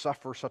had to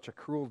suffer such a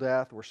cruel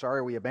death. We're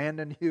sorry we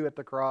abandoned you at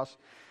the cross.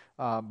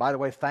 By the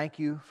way, thank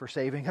you for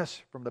saving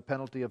us from the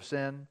penalty of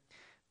sin.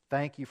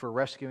 Thank you for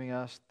rescuing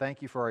us.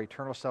 Thank you for our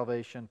eternal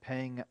salvation,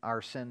 paying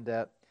our sin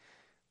debt.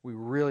 We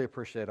really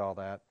appreciate all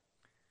that.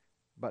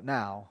 But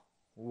now,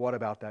 what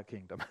about that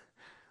kingdom?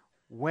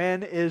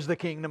 When is the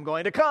kingdom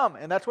going to come?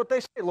 And that's what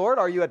they say. Lord,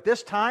 are you at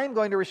this time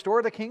going to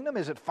restore the kingdom?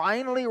 Is it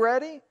finally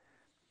ready?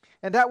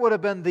 And that would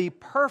have been the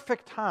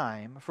perfect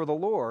time for the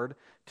Lord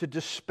to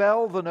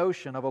dispel the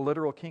notion of a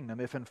literal kingdom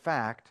if, in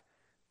fact,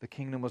 the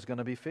kingdom was going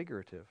to be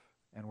figurative.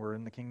 And we're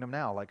in the kingdom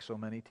now, like so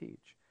many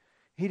teach.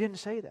 He didn't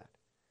say that.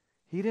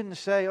 He didn't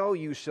say, oh,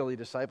 you silly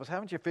disciples,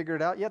 haven't you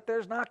figured it out yet?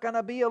 There's not going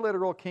to be a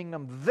literal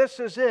kingdom. This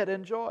is it.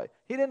 Enjoy.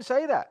 He didn't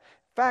say that.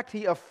 In fact,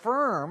 he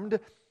affirmed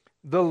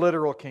the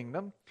literal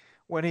kingdom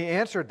when he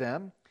answered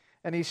them.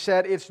 And he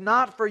said, it's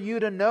not for you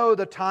to know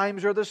the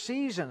times or the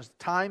seasons.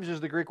 Times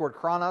is the Greek word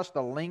chronos,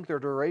 the length or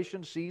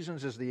duration.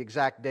 Seasons is the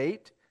exact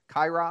date.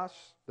 Kairos,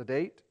 the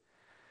date,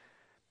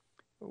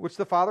 which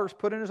the Father has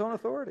put in His own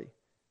authority.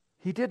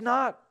 He did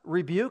not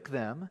rebuke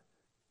them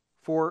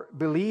for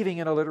believing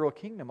in a literal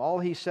kingdom. All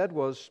He said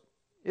was,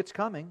 it's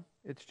coming.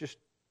 It's just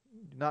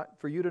not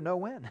for you to know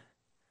when.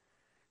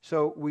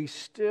 So we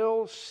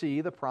still see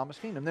the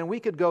promised kingdom. Then we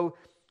could go,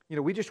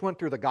 we just went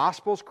through the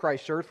Gospels,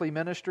 Christ's earthly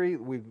ministry.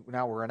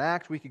 Now we're in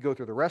Acts. We could go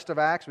through the rest of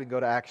Acts. We can go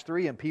to Acts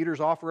 3 and Peter's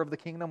offer of the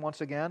kingdom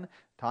once again.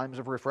 Times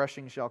of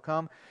refreshing shall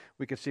come.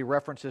 We could see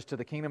references to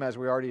the kingdom as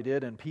we already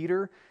did in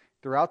Peter.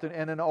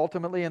 And then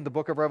ultimately in the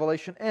book of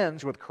Revelation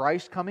ends with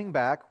Christ coming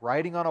back,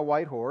 riding on a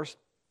white horse,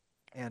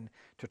 and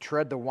to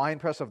tread the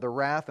winepress of the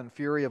wrath and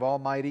fury of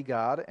Almighty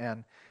God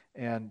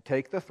and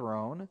take the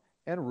throne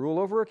and rule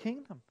over a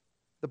kingdom.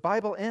 The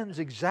Bible ends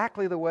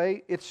exactly the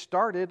way it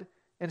started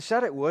and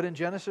said it would in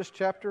Genesis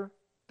chapter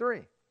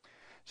 3.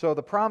 So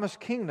the promised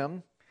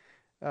kingdom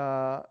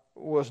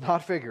was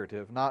not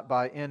figurative, not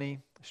by any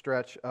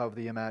stretch of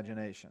the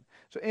imagination.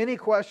 So any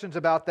questions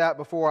about that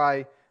before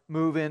I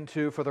move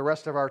into, for the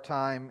rest of our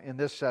time in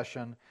this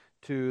session,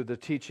 to the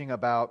teaching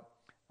about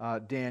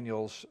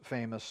Daniel's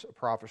famous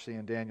prophecy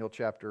in Daniel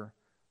chapter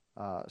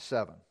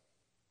 7.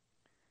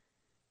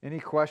 Any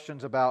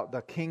questions about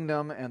the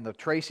kingdom and the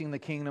tracing the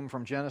kingdom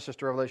from Genesis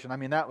to Revelation? I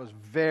mean, that was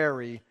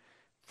very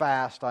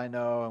fast, I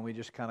know, and we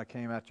just kind of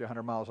came at you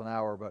 100 miles an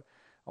hour, but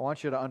I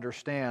want you to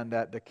understand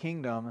that the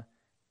kingdom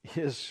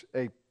is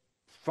a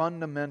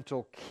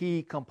fundamental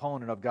key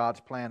component of God's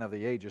plan of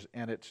the ages,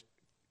 and it's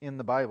in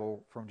the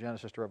Bible from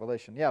Genesis to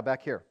Revelation. Yeah,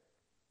 back here.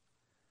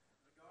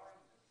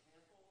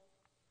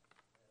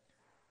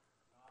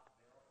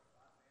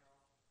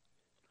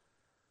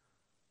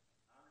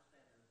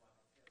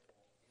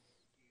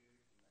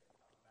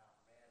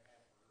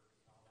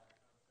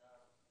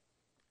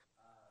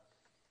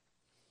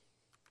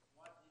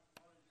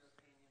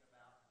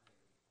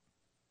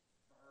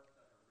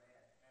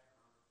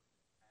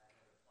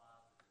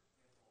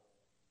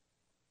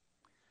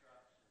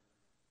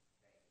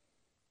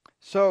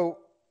 So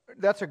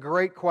that's a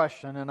great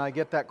question, and I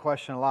get that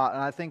question a lot.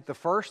 And I think the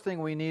first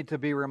thing we need to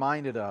be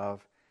reminded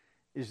of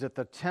is that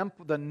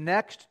the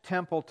next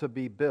temple to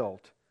be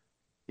built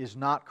is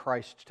not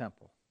Christ's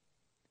temple.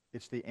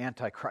 It's the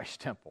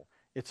Antichrist temple.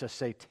 It's a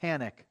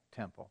satanic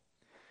temple.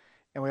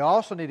 And we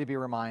also need to be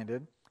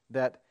reminded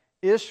that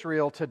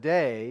Israel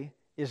today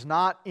is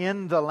not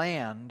in the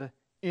land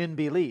in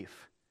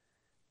belief.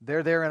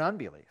 They're there in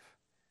unbelief.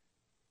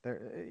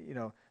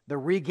 The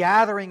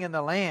regathering in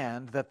the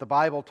land that the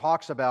Bible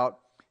talks about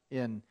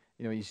in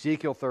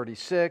Ezekiel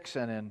 36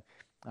 and in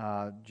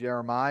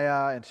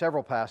Jeremiah and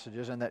several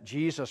passages, and that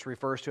Jesus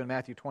refers to in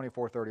Matthew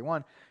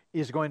 24:31,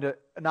 is going to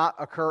not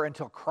occur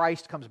until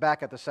Christ comes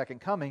back at the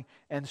second coming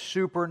and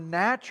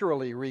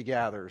supernaturally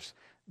regathers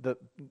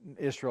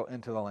Israel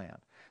into the land.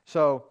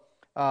 So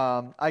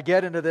I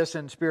get into this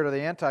in Spirit of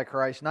the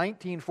Antichrist.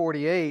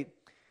 1948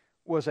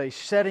 was a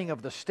setting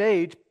of the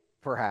stage,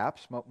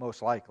 perhaps,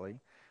 most likely,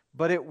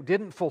 but it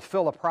didn't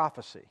fulfill a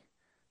prophecy.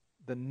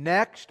 The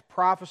next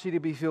prophecy to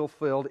be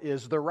fulfilled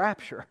is the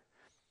rapture.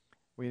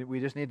 We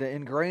just need to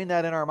ingrain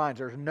that in our minds.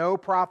 There's no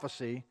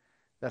prophecy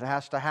that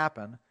has to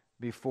happen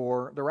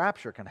before the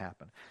rapture can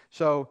happen.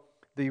 So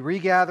the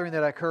regathering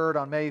that occurred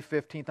on May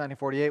 15,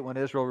 1948, when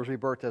Israel was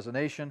rebirthed as a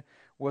nation,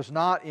 was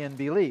not in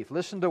belief.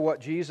 Listen to what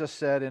Jesus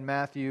said in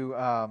Matthew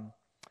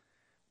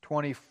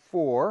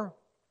 24.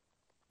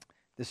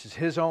 This is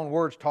His own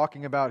words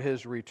talking about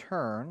His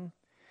return.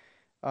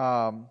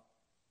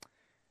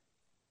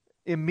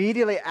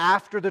 Immediately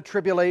after the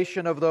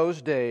tribulation of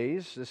those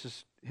days, this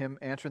is Him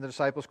answering the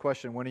disciples'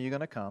 question, when are you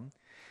going to come?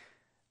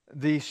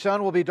 The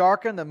sun will be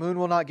darkened, the moon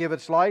will not give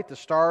its light, the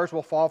stars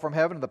will fall from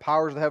heaven, and the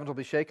powers of the heavens will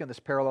be shaken. This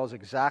parallels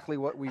exactly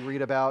what we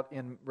read about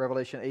in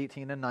Revelation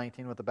 18 and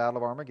 19 with the Battle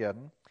of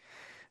Armageddon.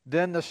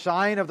 Then the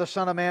sign of the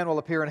Son of Man will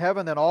appear in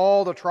heaven, then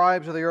all the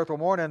tribes of the earth will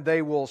mourn, and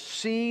they will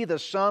see the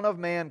Son of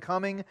Man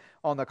coming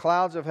on the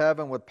clouds of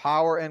heaven with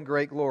power and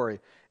great glory.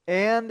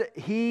 And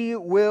He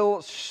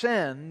will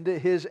send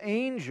His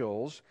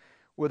angels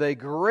with a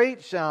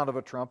great sound of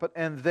a trumpet,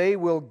 and they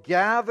will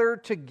gather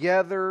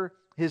together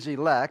His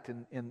elect,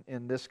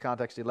 in this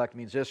context, elect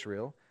means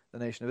Israel, the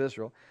nation of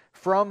Israel,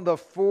 from the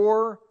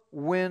four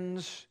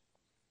winds.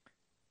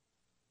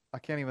 I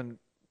can't even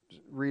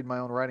read my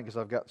own writing because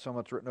I've got so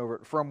much written over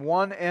it. From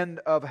one end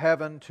of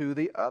heaven to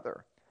the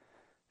other.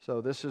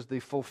 So this is the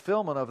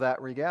fulfillment of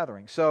that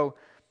regathering. So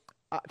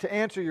to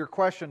answer your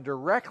question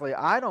directly,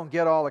 I don't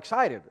get all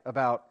excited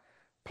about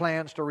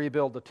plans to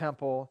rebuild the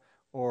temple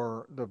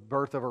or the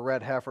birth of a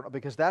red heifer,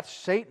 because that's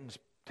Satan's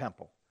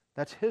temple.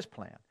 That's his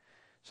plan.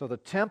 So the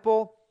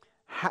temple,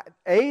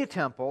 a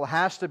temple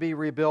has to be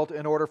rebuilt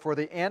in order for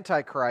the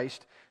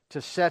Antichrist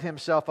to set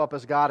himself up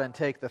as God and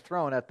take the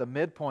throne at the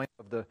midpoint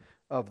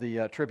of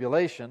the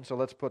tribulation. So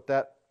let's put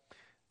that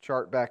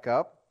chart back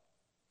up.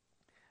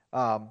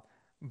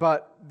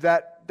 But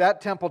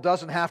that temple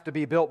doesn't have to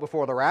be built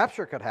before the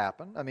rapture could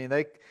happen. I mean,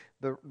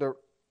 let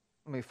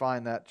me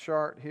find that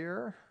chart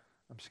here.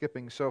 I'm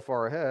skipping so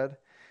far ahead.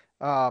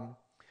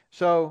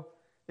 So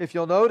if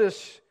you'll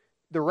notice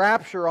the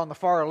rapture on the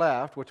far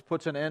left, which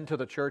puts an end to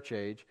the church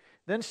age,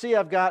 then see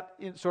I've got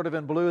sort of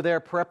in blue there,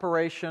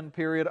 preparation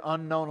period,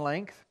 unknown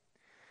length.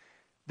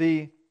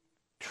 The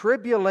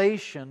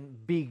tribulation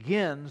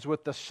begins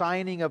with the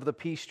signing of the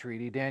peace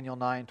treaty, Daniel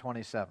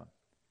 9:27.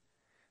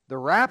 The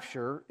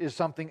rapture is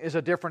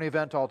a different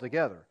event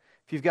altogether.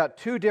 If you've got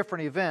two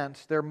different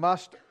events, there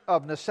must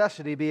of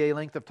necessity be a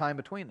length of time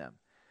between them.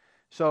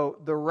 So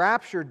the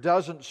rapture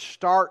doesn't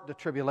start the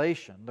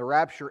tribulation. The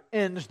rapture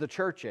ends the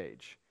church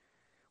age.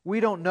 We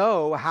don't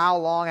know how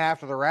long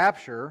after the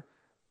rapture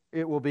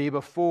it will be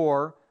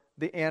before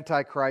the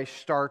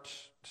Antichrist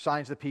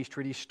signs the peace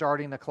treaty,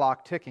 starting the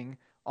clock ticking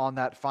on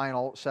that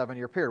final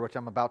 7-year period, which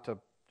I'm about to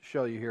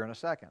show you here in a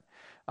second.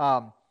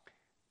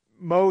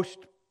 Most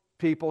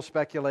people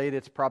speculate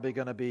it's probably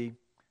going to be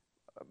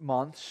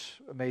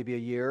months, maybe a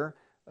year.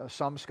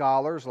 Some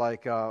scholars,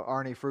 like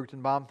Arnie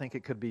Fruchtenbaum, think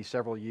it could be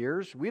several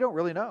years. We don't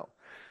really know.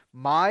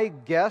 My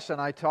guess,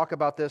 and I talk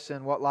about this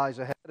in What Lies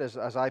Ahead,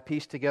 as I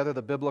piece together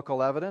the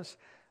biblical evidence,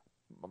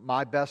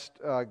 my best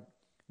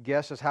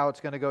guess is how it's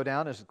going to go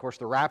down is, of course,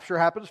 the rapture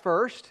happens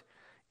first.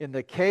 In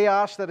the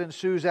chaos that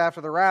ensues after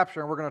the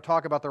rapture, and we're going to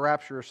talk about the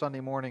rapture Sunday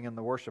morning in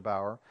the worship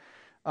hour,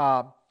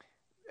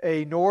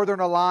 a northern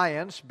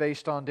alliance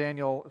based on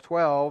Daniel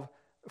 12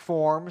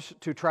 forms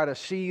to try to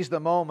seize the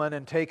moment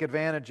and take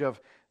advantage of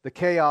the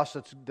chaos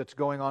that's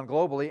going on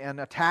globally and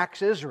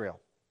attacks Israel.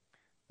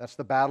 That's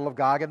the battle of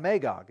Gog and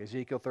Magog,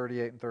 Ezekiel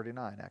 38 and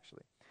 39,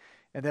 actually.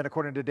 And then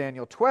according to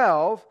Daniel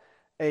 12,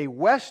 a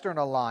Western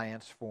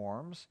alliance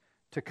forms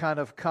to kind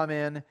of come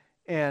in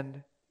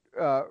and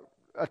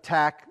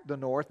attack the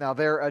north. Now,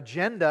 their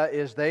agenda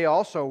is they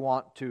also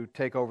want to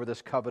take over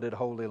this coveted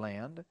Holy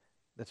Land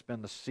that's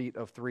been the seat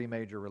of 3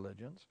 major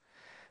religions.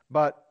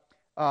 But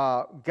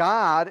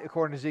God,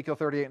 according to Ezekiel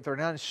 38 and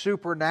 39,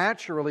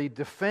 supernaturally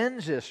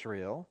defends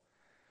Israel.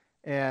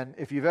 And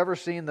if you've ever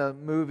seen the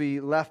movie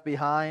Left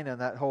Behind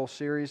and that whole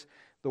series,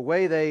 the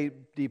way they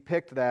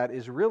depict that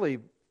is really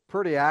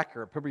pretty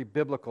accurate, pretty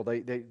biblical.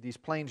 These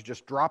planes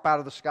just drop out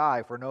of the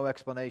sky for no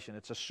explanation.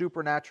 It's a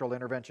supernatural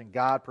intervention.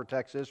 God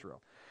protects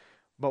Israel.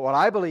 But what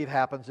I believe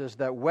happens is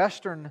that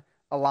Western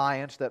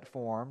alliance that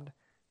formed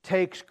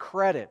takes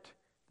credit.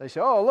 They say,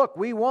 oh, look,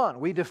 we won.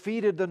 We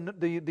defeated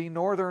the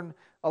Northern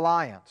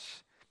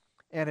Alliance.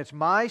 And it's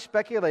my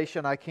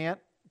speculation. I can't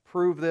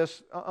prove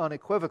this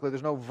unequivocally.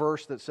 There's no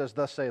verse that says,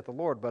 "Thus saith the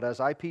Lord." But as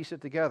I piece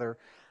it together,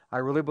 I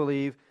really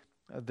believe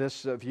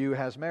this view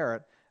has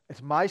merit.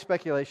 It's my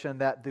speculation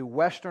that the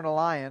Western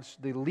Alliance,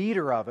 the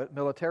leader of it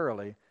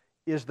militarily,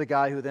 is the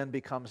guy who then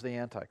becomes the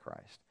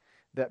Antichrist.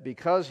 That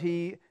because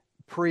he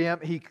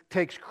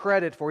takes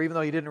credit for, even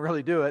though he didn't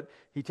really do it,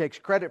 he takes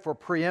credit for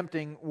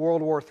preempting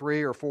World War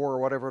III or IV or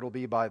whatever it'll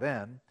be by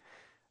then.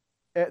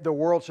 The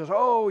world says,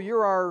 "Oh,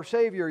 you're our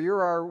Savior.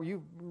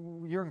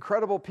 You're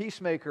incredible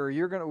peacemaker.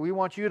 We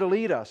want you to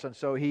lead us." And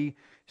so he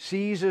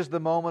seizes the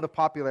moment of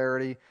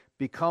popularity,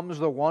 becomes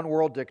the one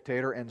world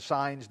dictator, and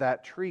signs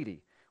that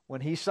treaty. When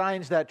he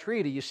signs that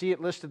treaty, you see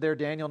it listed there,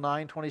 Daniel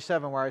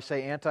 9:27, where I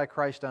say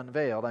Antichrist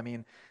unveiled. I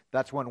mean,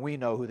 that's when we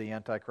know who the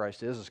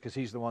Antichrist is because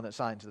he's the one that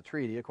signs the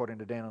treaty, according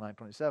to Daniel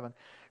 9:27.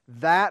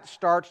 That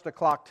starts the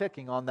clock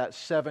ticking on that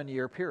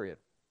 7-year period.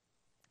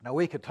 Now,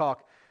 we could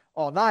talk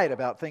all night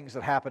about things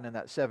that happened in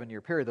that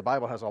 7-year period. The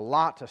Bible has a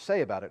lot to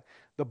say about it.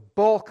 The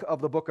bulk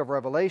of the book of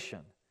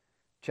Revelation,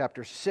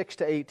 chapters 6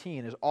 to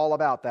 18, is all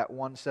about that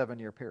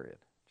 7-year period,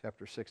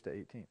 chapters 6 to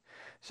 18.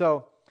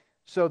 So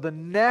the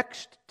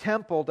next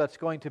temple that's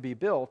going to be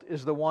built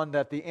is the one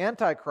that the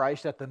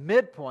Antichrist, at the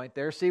midpoint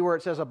there, see where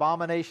it says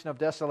abomination of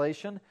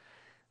desolation?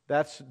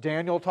 That's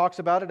Daniel talks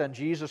about it, and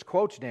Jesus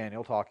quotes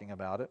Daniel talking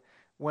about it,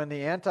 when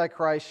the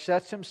Antichrist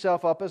sets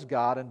himself up as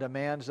God and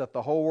demands that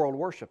the whole world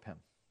worship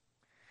him.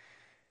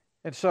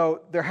 And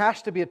so there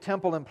has to be a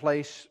temple in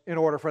place in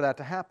order for that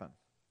to happen.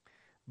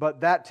 But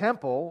that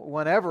temple,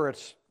 whenever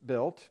it's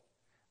built,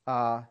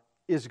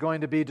 is going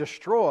to be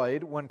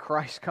destroyed when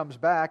Christ comes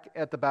back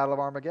at the Battle of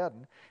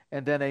Armageddon.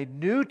 And then a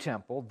new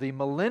temple, the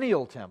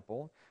millennial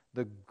temple,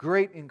 the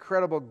great,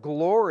 incredible,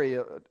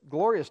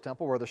 glorious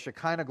temple where the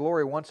Shekinah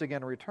glory once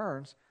again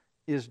returns,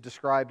 is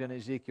described in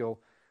Ezekiel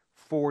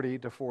 40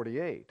 to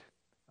 48.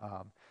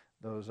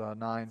 Those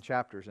 9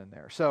 chapters in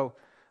there. So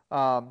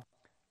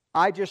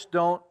I just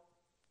don't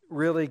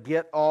really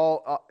get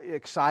all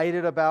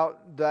excited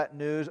about that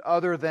news,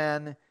 other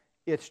than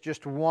it's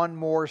just one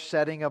more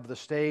setting of the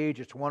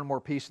stage. It's one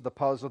more piece of the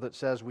puzzle that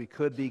says we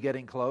could be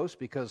getting close,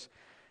 because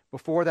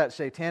before that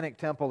satanic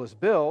temple is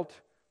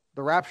built,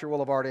 the rapture will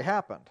have already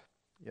happened.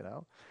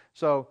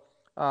 So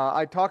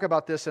I talk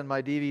about this in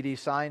my DVD,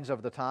 Signs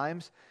of the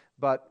Times,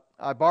 but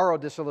I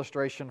borrowed this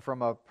illustration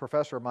from a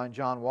professor of mine,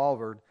 John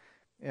Walvoord,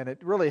 and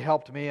it really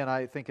helped me, and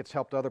I think it's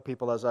helped other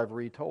people as I've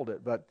retold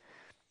it. But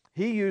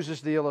he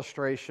uses the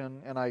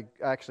illustration, and I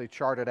actually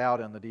chart it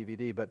out in the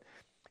DVD, but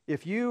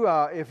if you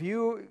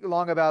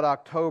along about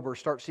October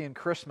start seeing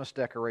Christmas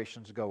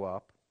decorations go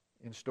up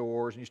in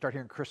stores, and you start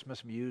hearing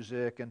Christmas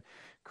music and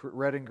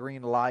red and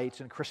green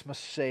lights and Christmas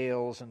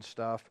sales and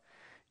stuff,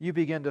 you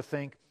begin to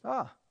think,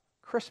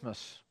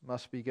 Christmas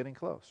must be getting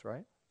close,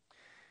 right?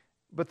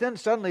 But then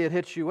suddenly it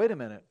hits you, wait a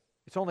minute,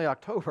 it's only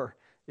October.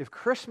 If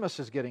Christmas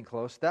is getting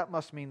close, that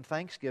must mean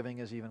Thanksgiving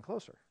is even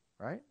closer,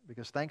 right?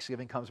 Because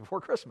Thanksgiving comes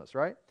before Christmas,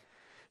 right?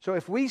 So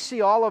if we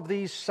see all of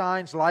these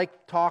signs,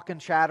 like talk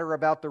and chatter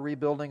about the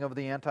rebuilding of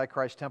the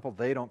Antichrist temple,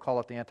 they don't call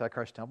it the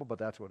Antichrist temple, but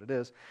that's what it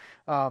is,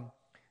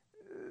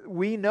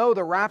 we know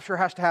the rapture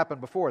has to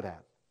happen before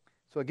that.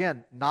 So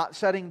again, not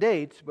setting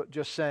dates, but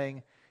just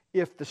saying,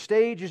 if the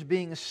stage is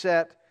being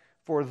set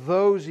for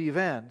those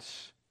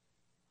events,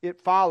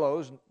 it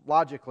follows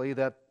logically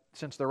that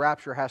since the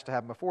rapture has to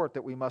happen before it,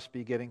 that we must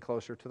be getting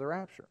closer to the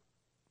rapture.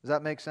 Does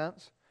that make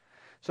sense?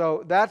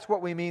 So that's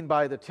what we mean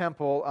by the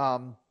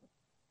temple,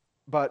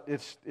 but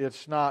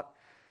it's not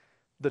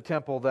the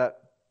temple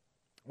that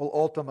will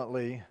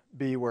ultimately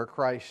be where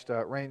Christ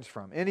reigns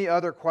from. Any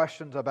other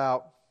questions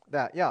about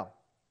that? Yeah.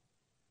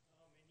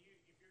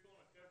 If you're going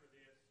to cover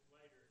this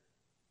later,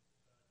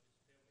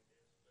 just tell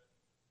me this.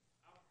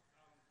 But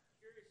I'm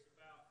curious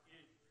about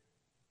Israel,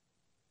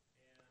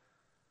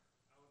 and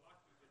I would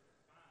like you to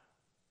define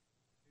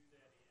who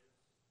that is.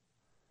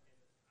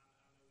 And I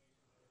know you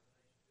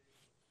some other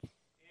nations.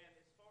 And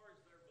as far as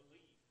their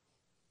belief,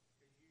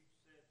 because you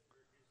said there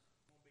is going to be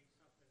something that's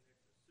a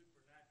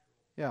supernatural.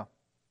 Yeah.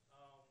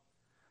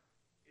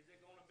 Is it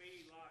going to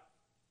be like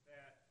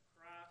that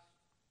Christ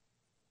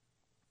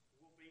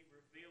will be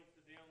revealed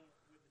to them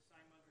with the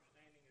same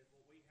understanding as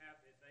what we have,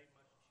 that they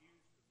must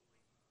choose to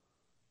believe?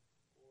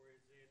 Or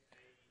is it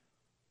a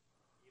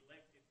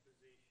elected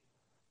position?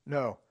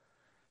 No.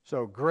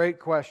 So great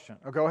question.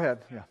 Oh, go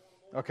ahead. Yeah.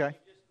 Okay.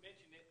 You just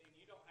mentioned it, and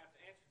you don't have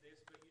to answer this,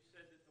 but you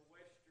said that the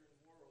Western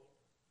world,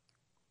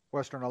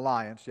 Western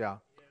Alliance, yeah.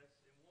 yes,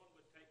 and one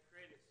would take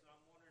credit. So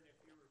I'm wondering if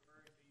you're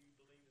referring to you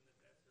believing that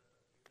that's a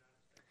United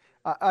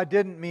States. I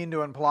didn't mean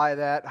to imply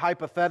that.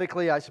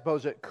 Hypothetically, I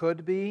suppose it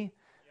could be,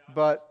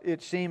 but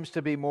it seems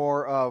to be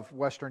more of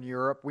Western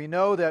Europe. We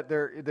know that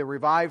the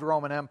revived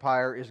Roman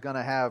Empire is going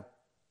to have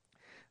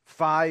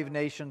 5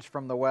 nations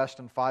from the West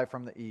and 5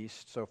 from the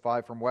East. So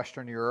 5 from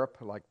Western Europe,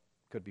 like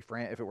could be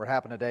France. If it were to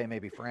happen today,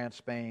 maybe France,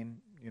 Spain,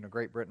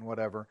 Great Britain,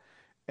 whatever,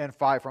 and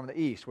 5 from the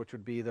East, which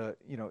would be the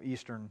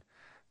Eastern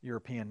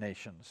European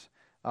nations,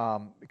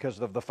 because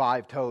of the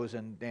 5 toes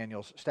in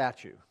Daniel's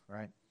statue,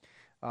 right?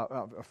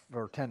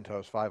 Or 10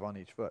 toes, 5 on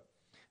each foot.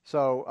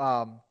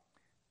 So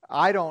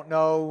I don't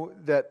know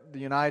that the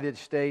United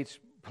States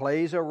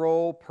plays a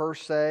role per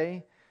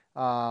se.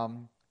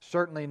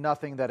 Certainly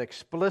nothing that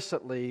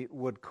explicitly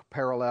would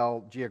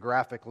parallel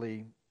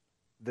geographically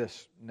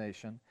this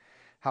nation.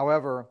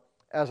 However,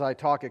 as I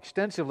talk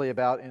extensively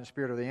about in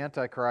Spirit of the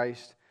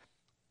Antichrist,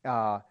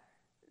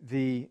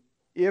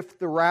 if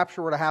the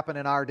rapture were to happen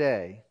in our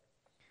day,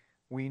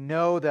 we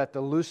know that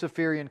the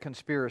Luciferian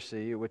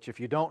conspiracy, which if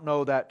you don't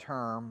know that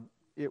term,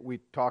 we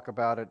talk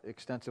about it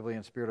extensively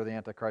in Spirit of the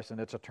Antichrist, and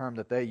it's a term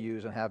that they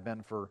use and have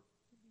been for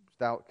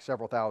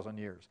several thousand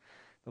years.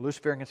 The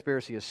Luciferian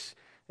conspiracy is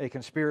a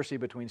conspiracy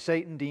between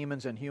Satan,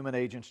 demons, and human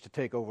agents to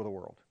take over the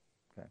world.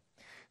 Okay.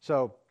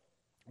 So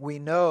we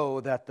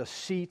know that the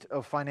seat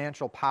of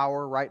financial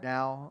power right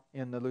now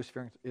in the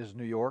Luciferian is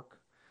New York.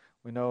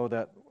 We know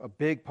that a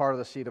big part of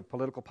the seat of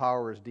political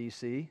power is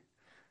D.C.,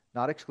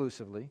 not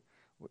exclusively.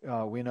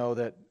 We know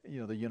that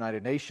the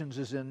United Nations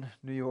is in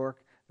New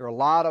York. There are a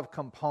lot of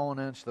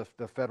components.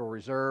 The Federal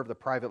Reserve, the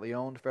privately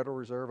owned Federal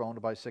Reserve, owned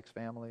by 6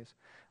 families,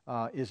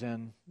 is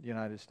in the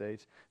United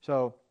States.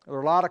 So there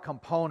are a lot of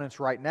components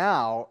right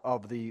now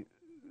of the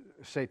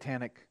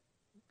satanic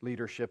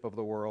leadership of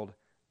the world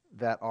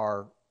that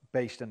are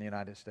based in the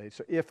United States.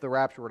 So if the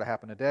rapture were to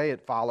happen today, it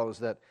follows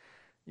that,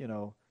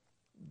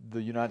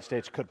 the United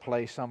States could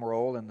play some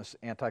role in this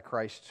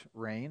Antichrist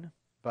reign,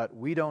 but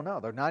we don't know.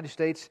 The United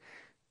States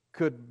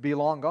could be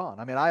long gone.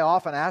 I mean, I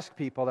often ask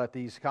people at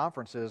these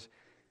conferences,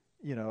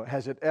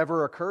 has it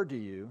ever occurred to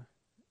you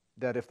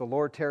that if the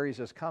Lord tarries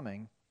is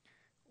coming,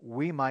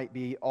 we might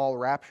be all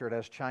raptured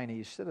as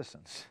Chinese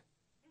citizens?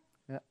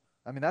 Yeah.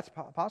 I mean, that's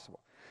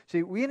possible.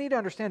 See, we need to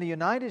understand the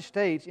United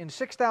States, in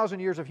 6,000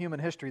 years of human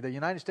history, the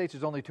United States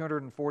is only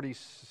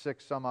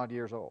 246 some odd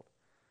years old.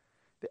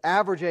 The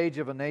average age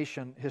of a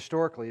nation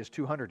historically is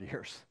 200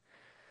 years.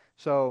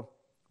 So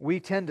we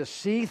tend to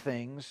see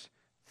things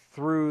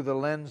through the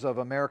lens of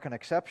American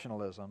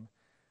exceptionalism,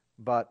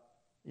 but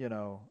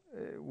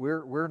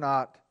we're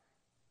not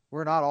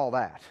all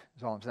that.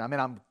 Is all I'm saying. I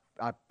mean,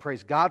 I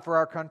praise God for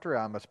our country.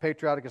 I'm as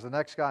patriotic as the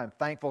next guy. I'm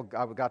thankful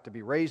I got to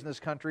be raised in this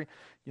country.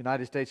 The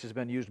United States has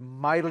been used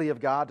mightily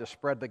of God to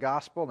spread the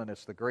gospel, and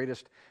it's the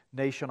greatest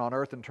nation on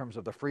earth in terms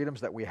of the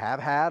freedoms that we have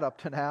had up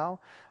to now.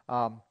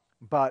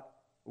 But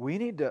we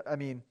need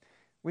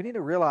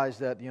to realize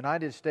that the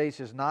United States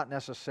is not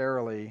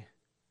necessarily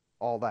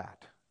all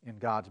that in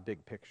God's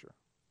big picture.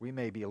 We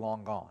may be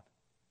long gone.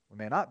 We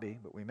may not be,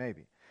 but we may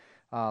be.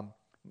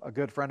 A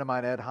good friend of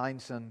mine, Ed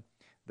Heinsohn,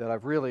 that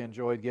I've really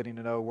enjoyed getting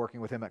to know, working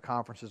with him at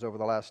conferences over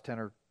the last 10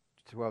 or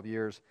 12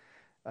 years,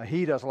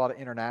 he does a lot of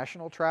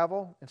international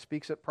travel and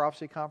speaks at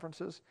prophecy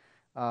conferences.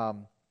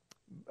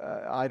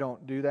 I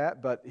don't do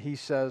that, but he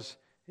said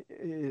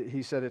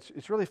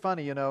it's really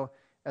funny,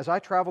 as I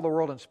travel the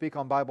world and speak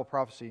on Bible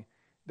prophecy,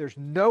 there's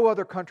no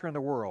other country in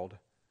the world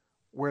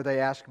where they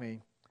ask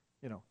me,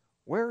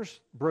 where's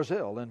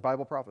Brazil in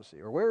Bible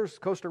prophecy? Or where's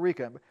Costa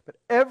Rica? But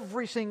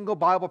every single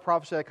Bible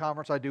prophecy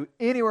conference I do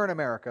anywhere in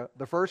America,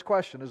 the first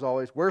question is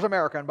always, where's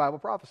America in Bible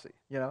prophecy?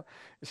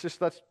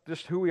 That's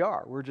just who we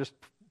are. We're just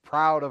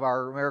proud of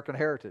our American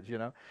heritage,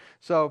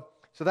 So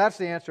that's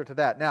the answer to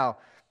that. Now,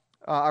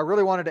 I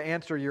really wanted to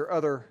answer your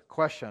other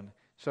question,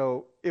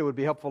 so it would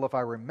be helpful if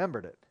I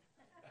remembered it.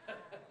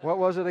 What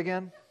was it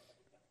again?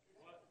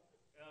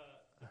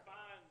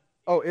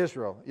 Oh,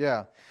 Israel,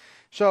 yeah.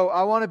 So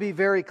I want to be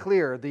very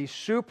clear. The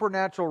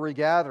supernatural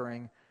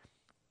regathering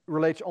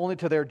relates only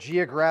to their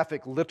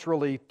geographic,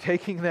 literally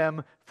taking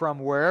them from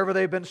wherever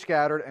they've been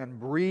scattered and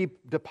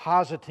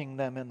redepositing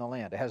them in the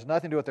land. It has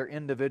nothing to do with their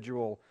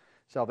individual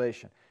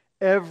salvation.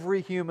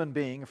 Every human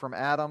being from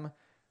Adam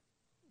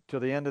to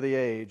the end of the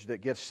age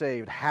that gets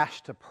saved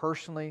has to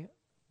personally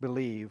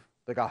believe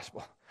the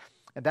gospel.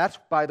 And that's,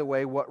 by the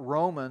way, what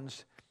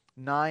Romans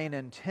 9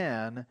 and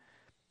 10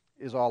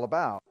 is all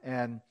about.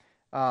 And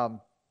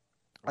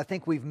I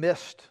think we've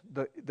missed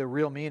the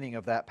real meaning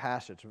of that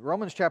passage.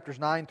 Romans chapters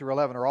 9 through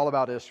 11 are all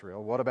about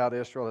Israel. What about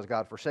Israel? Has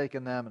God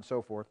forsaken them? And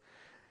so forth.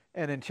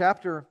 And in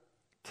chapter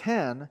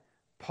 10,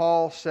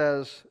 Paul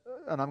says,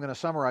 and I'm going to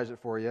summarize it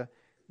for you,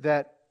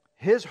 that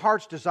his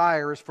heart's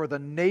desire is for the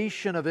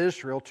nation of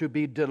Israel to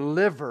be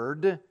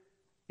delivered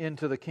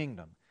into the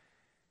kingdom.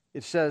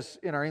 It says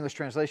in our English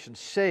translation,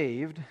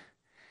 saved,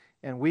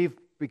 and we've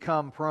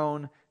become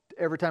prone,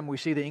 every time we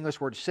see the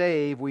English word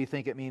save, we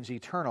think it means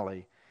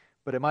eternally.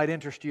 But it might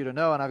interest you to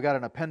know, and I've got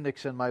an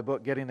appendix in my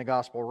book, Getting the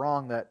Gospel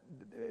Wrong, that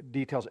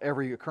details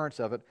every occurrence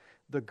of it.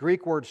 The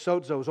Greek word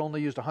sozo is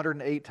only used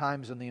 108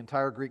 times in the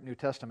entire Greek New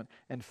Testament,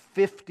 and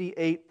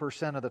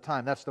 58% of the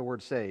time, that's the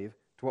word save.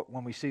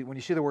 When you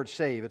see the word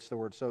save, it's the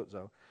word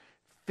sozo.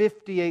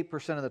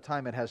 58% of the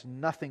time, it has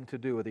nothing to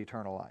do with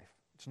eternal life.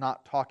 It's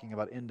not talking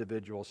about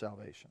individual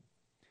salvation.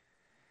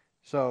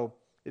 So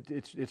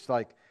it's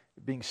like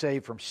being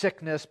saved from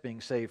sickness,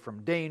 being saved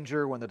from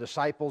danger. When the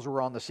disciples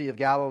were on the Sea of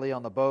Galilee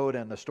on the boat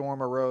and the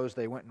storm arose,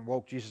 they went and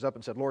woke Jesus up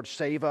and said, Lord,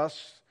 save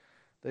us.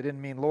 They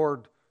didn't mean,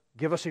 Lord,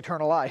 give us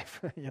eternal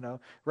life,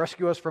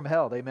 rescue us from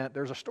hell. They meant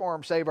there's a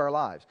storm, save our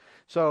lives.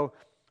 So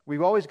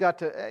we've always got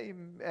to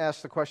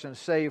ask the question,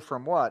 saved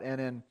from what?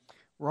 And in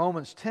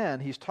Romans 10,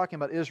 he's talking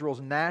about Israel's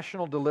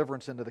national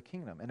deliverance into the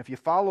kingdom. And if you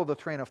follow the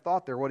train of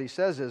thought there, what he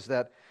says is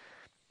that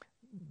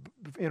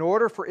in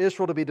order for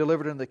Israel to be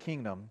delivered into the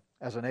kingdom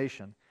as a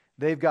nation,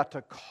 they've got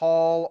to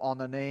call on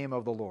the name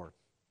of the Lord.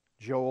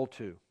 Joel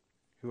 2.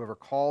 Whoever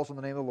calls on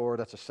the name of the Lord,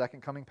 that's a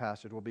second coming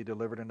passage, will be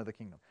delivered into the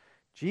kingdom.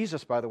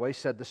 Jesus, by the way,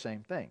 said the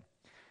same thing.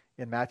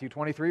 In Matthew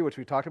 23, which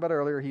we talked about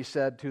earlier, he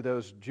said to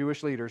those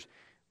Jewish leaders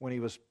when he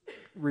was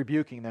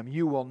rebuking them,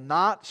 "You will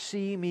not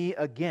see me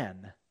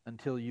again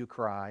until you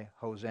cry,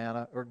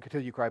 Hosanna," or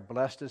until you cry,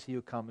 "Blessed is he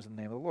who comes in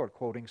the name of the Lord,"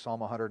 quoting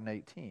Psalm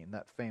 118,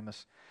 that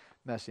famous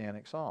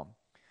messianic psalm.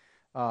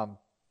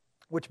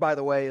 Which, by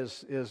the way,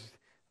 is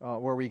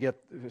where we get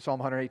Psalm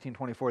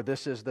 118:24.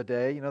 This is the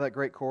day. You know that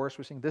great chorus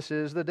we sing? This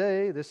is the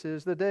day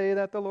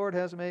that the Lord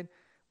has made.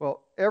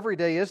 Well, every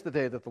day is the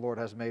day that the Lord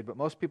has made, but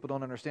most people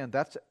don't understand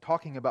that's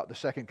talking about the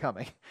second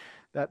coming.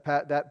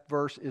 That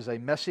verse is a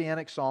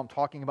messianic psalm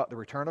talking about the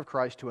return of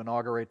Christ to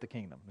inaugurate the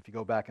kingdom. If you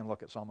go back and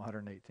look at Psalm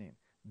 118.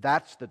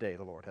 That's the day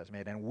the Lord has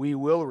made, and we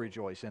will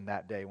rejoice in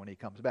that day when he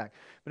comes back.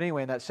 But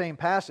anyway, in that same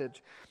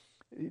passage,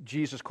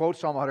 Jesus quotes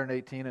Psalm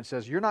 118 and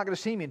says, "You're not going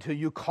to see me until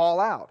you call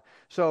out."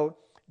 So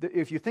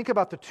if you think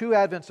about the two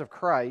advents of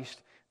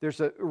Christ, there's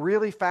a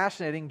really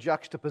fascinating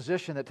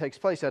juxtaposition that takes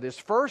place. At his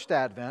first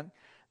advent,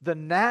 the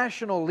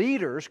national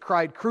leaders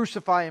cried,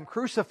 crucify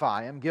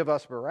him, give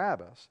us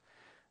Barabbas."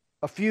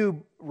 A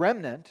few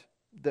remnant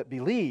that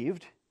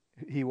believed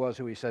he was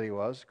who he said he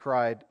was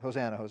cried,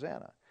 "Hosanna,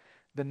 Hosanna."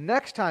 The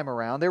next time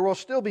around, there will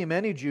still be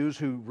many Jews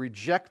who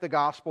reject the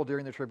gospel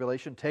during the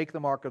tribulation, take the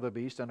mark of the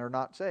beast, and are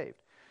not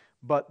saved.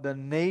 But the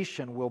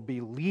nation will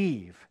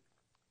believe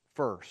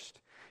first.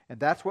 And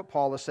that's what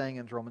Paul is saying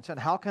in Romans 10.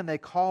 How can they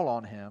call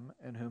on him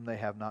in whom they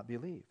have not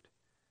believed?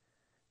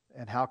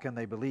 And how can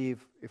they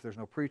believe if there's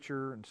no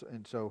preacher?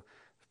 And so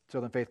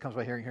then faith comes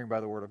by hearing, hearing by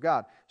the word of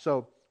God.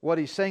 So what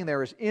he's saying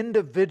there is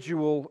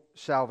individual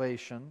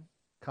salvation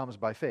comes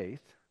by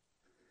faith.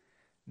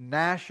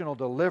 National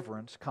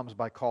deliverance comes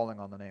by calling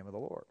on the name of the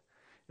Lord.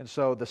 And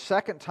so the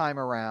second time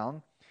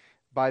around,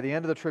 by the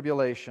end of the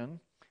tribulation,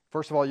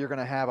 first of all, you're going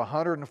to have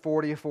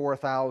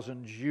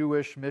 144,000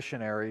 Jewish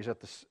missionaries at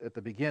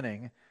the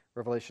beginning,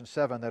 Revelation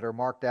 7, that are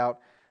marked out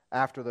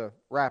after the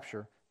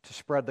rapture to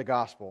spread the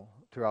gospel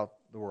throughout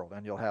the world.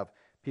 And you'll have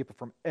people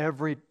from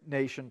every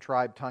nation,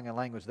 tribe, tongue, and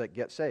language that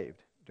get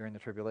saved during the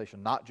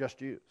tribulation, not just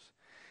Jews.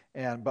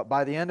 But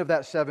by the end of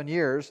that 7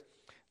 years,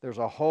 there's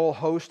a whole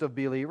host of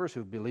believers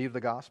who believe the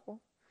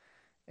gospel,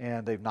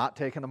 and they've not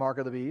taken the mark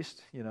of the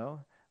beast.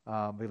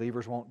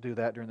 Believers won't do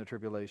that during the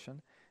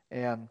tribulation.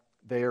 And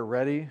they are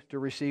ready to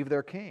receive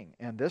their king.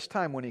 And this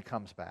time when he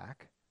comes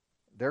back,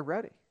 they're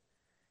ready.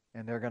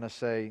 And they're going to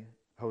say,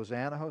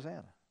 "Hosanna,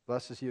 Hosanna.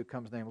 Blessed is he who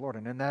comes in the name of the Lord."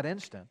 And in that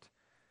instant,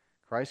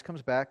 Christ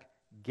comes back,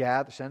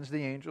 sends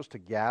the angels to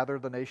gather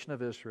the nation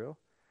of Israel,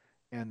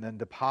 and then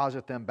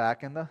deposit them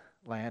back in the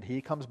land.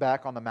 He comes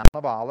back on the Mount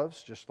of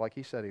Olives, just like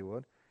he said he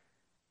would,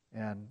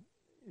 and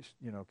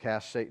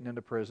cast Satan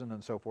into prison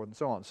and so forth and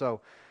so on.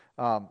 So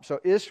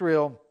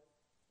Israel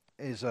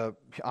is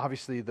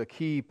obviously the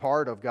key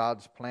part of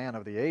God's plan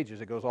of the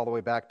ages. It goes all the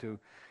way back to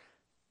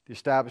the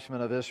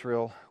establishment of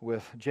Israel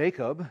with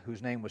Jacob,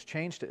 whose name was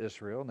changed to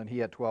Israel, and then he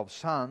had 12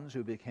 sons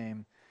who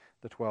became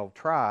the 12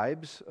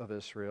 tribes of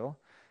Israel,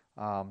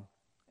 and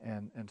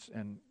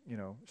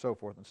so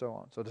forth and so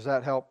on. So does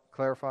that help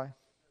clarify?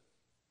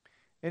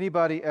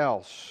 Anybody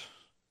else?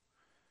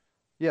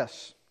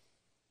 Yes.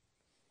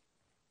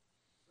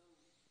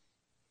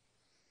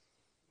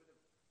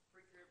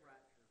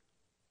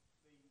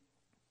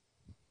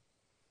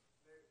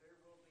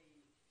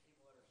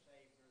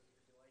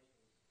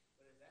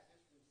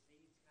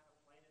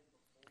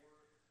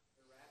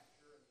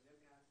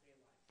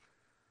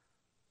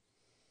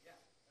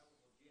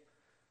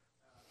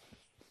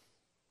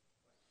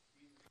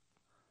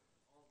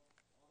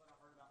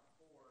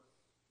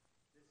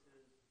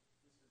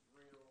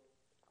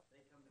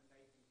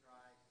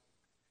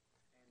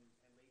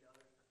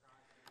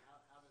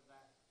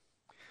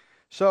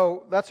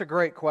 So that's a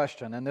great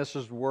question, and this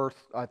is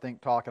worth, I think,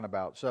 talking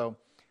about. So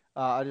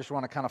I just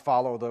want to kind of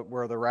follow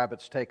where the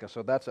rabbits take us.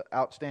 So that's an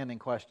outstanding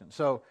question.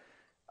 So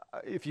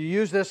if you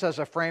use this as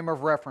a frame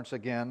of reference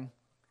again,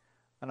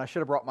 and I should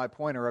have brought my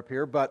pointer up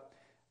here, but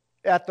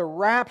at the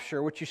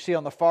rapture, which you see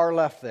on the far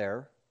left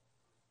there,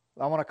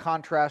 I want to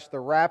contrast the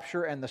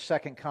rapture and the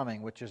second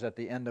coming, which is at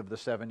the end of the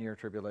 7-year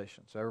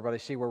tribulation. So everybody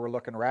see where we're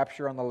looking?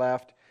 Rapture on the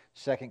left,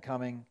 second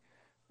coming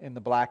in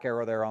the black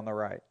arrow there on the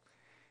right.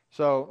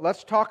 So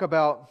let's talk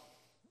about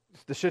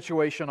the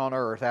situation on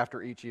earth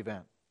after each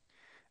event.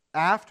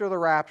 After the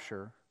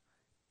rapture,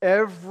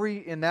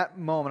 in that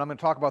moment, I'm going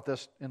to talk about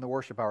this in the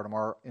worship hour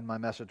tomorrow in my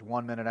message,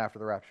 1 minute after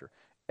the rapture.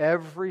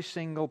 Every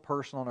single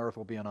person on earth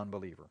will be an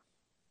unbeliever.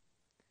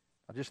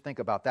 Now just think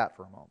about that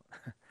for a moment.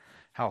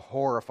 How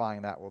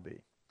horrifying that will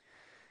be.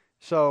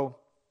 So,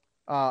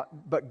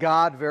 but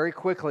God very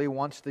quickly,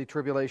 once the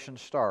tribulation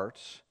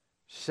starts,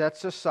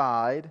 sets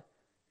aside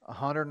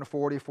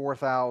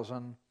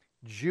 144,000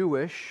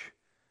 Jewish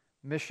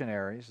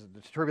missionaries.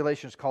 The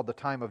tribulation is called the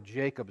time of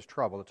Jacob's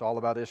trouble. It's all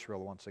about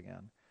Israel once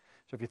again.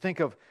 So if you think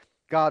of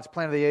God's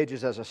plan of the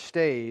ages as a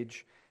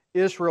stage,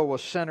 Israel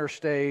was center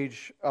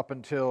stage up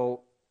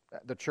until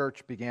the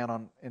church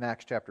began in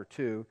Acts chapter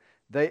 2.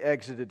 They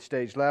exited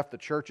stage left. The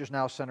church is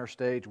now center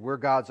stage. We're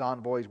God's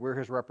envoys. We're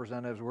His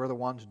representatives. We're the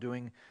ones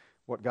doing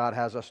what God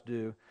has us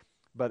do.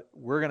 But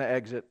we're going to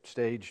exit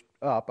stage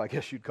up, I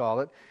guess you'd call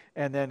it.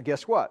 And then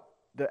guess what?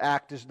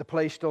 The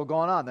play's still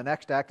going on. The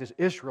next act is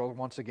Israel,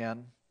 once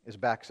again, is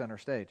back center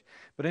stage.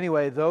 But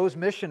anyway, those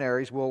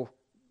missionaries will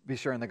be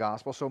sharing the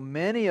gospel. So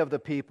many of the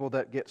people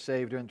that get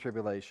saved during the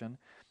tribulation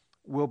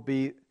will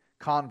be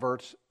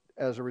converts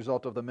as a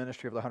result of the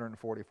ministry of the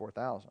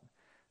 144,000.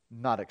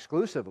 Not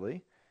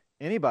exclusively.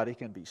 Anybody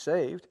can be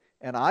saved.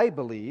 And I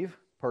believe,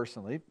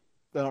 personally,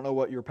 I don't know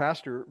what your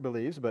pastor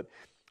believes, but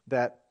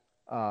that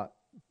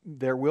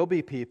there will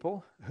be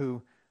people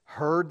who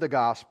heard the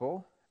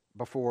gospel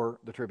before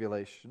the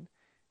tribulation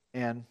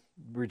and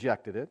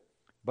rejected it,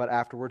 but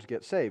afterwards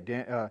get saved.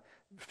 2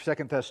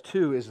 Thess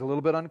 2 is a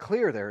little bit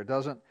unclear there. It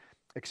doesn't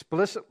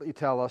explicitly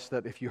tell us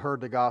that if you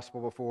heard the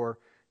gospel before,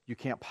 you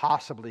can't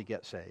possibly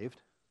get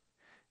saved.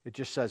 It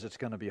just says it's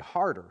going to be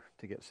harder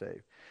to get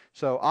saved.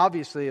 So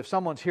obviously, if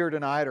someone's here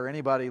tonight or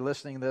anybody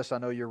listening to this, I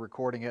know you're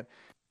recording it,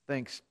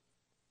 thinks,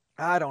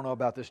 I don't know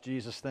about this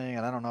Jesus thing,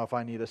 and I don't know if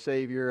I need a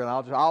Savior,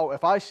 and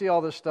if I see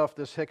all this stuff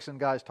this Hickson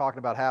guy's talking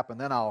about happen,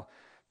 then I'll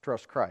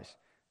trust Christ.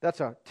 That's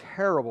a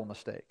terrible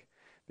mistake,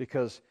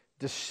 because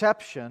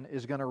deception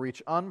is going to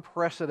reach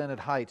unprecedented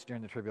heights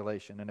during the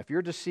tribulation. And if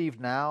you're deceived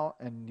now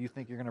and you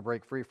think you're going to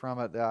break free from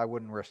it, I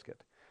wouldn't risk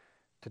it.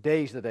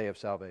 Today's the day of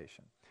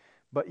salvation.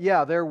 But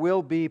yeah, there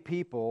will be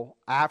people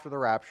after the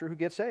rapture who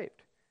get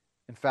saved.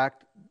 In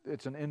fact,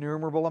 it's an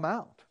innumerable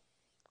amount.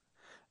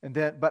 And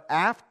then, but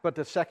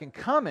the second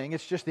coming,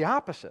 it's just the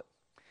opposite.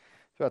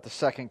 So at the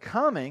second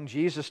coming,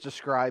 Jesus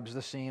describes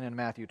the scene in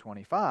Matthew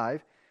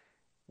 25.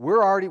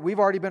 We've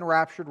already been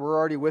raptured. We're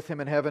already with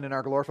Him in heaven in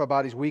our glorified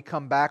bodies. We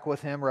come back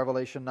with Him,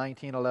 Revelation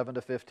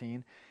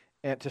 19:11-15,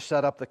 and to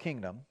set up the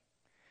kingdom.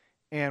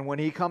 And when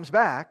He comes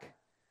back,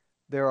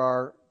 there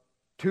are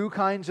two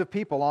kinds of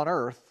people on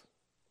earth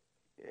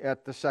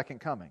at the second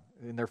coming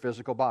in their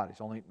physical bodies.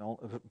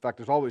 In fact,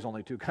 there's always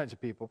only two kinds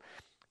of people,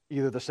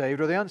 either the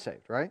saved or the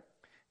unsaved, right?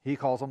 He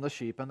calls them the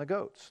sheep and the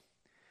goats.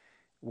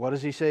 What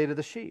does He say to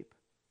the sheep?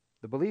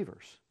 The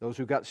believers, those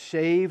who got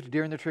saved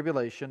during the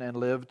tribulation and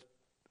lived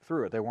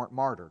through it. They weren't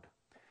martyred.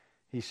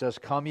 He says,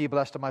 "Come ye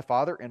blessed of my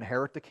Father,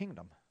 inherit the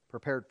kingdom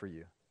prepared for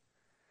you."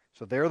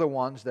 So they're the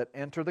ones that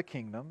enter the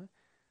kingdom,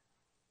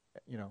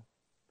 the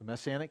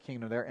Messianic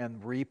kingdom there,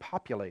 and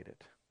repopulate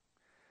it.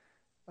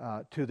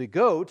 To the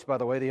goats, by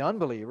the way, the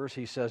unbelievers,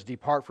 He says,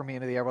 "Depart from me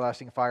into the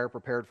everlasting fire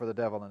prepared for the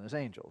devil and his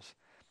angels."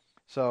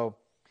 So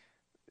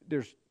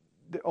there's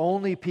the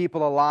only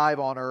people alive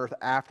on earth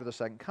after the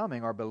second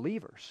coming are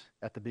believers.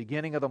 At the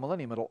beginning of the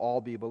millennium, it'll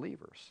all be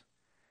believers.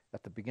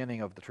 At the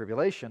beginning of the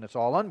tribulation, it's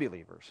all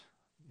unbelievers.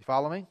 You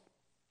follow me?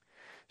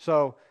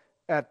 So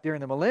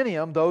during the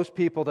millennium, those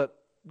people that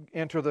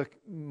enter the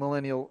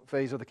millennial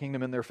phase of the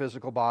kingdom in their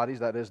physical bodies,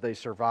 that is, they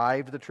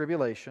survived the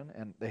tribulation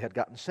and they had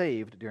gotten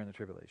saved during the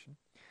tribulation,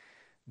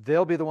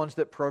 they'll be the ones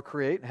that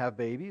procreate and have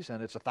babies,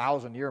 and it's a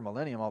 1,000-year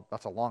millennium.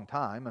 That's a long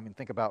time. I mean,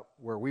 think about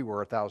where we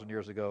were 1,000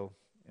 years ago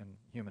in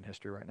human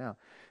history right now.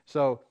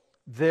 So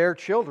their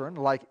children,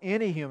 like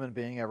any human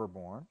being ever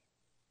born,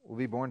 will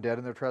be born dead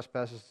in their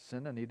trespasses and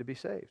sin and need to be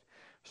saved.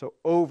 So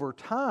over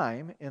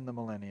time in the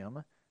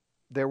millennium,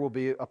 there will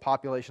be a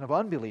population of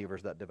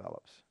unbelievers that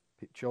develops.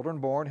 Children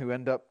born who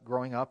end up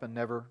growing up and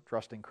never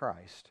trusting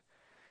Christ,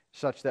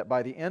 such that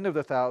by the end of the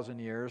 1,000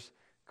 years,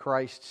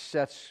 Christ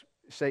sets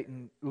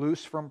Satan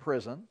loose from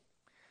prison,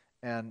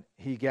 and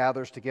He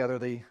gathers together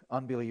the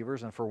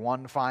unbelievers, and for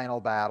one final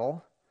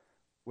battle,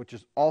 which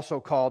is also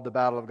called the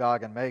Battle of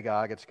Gog and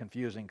Magog. It's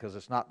confusing because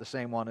it's not the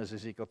same one as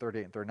Ezekiel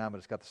 38 and 39, but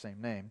it's got the same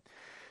name.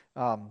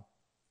 And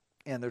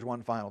there's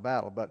one final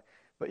battle. But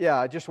yeah,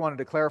 I just wanted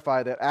to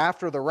clarify that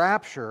after the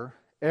rapture,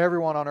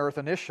 everyone on earth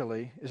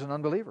initially is an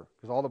unbeliever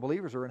because all the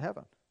believers are in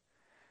heaven.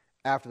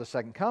 After the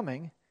second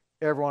coming,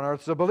 everyone on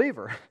earth is a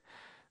believer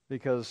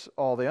because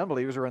all the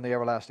unbelievers are in the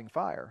everlasting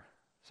fire.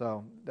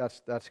 So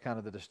that's kind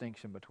of the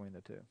distinction between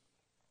the two.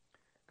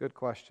 Good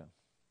question.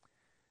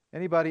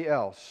 Anybody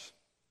else?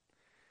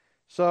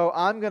 So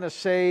I'm going to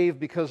save,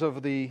 because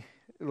of the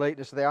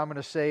lateness there,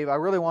 I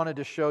really wanted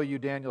to show you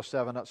Daniel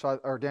 7,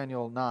 or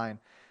Daniel 9.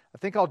 I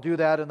think I'll do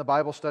that in the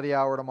Bible study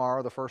hour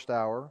tomorrow, the first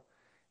hour,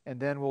 and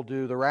then we'll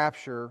do the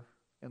rapture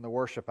in the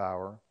worship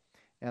hour.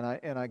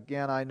 And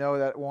again, I know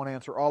that won't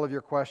answer all of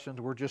your questions.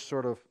 We're just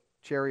sort of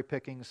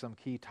cherry-picking some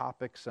key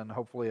topics, and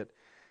hopefully it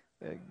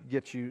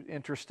gets you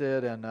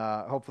interested, and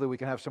hopefully we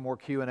can have some more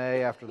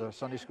Q&A after the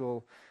Sunday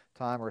school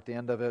time or at the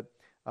end of it.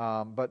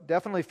 But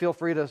definitely feel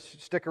free to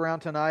stick around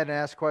tonight and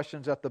ask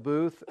questions at the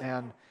booth.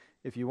 And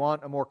if you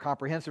want a more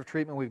comprehensive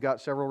treatment, we've got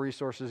several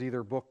resources,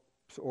 either books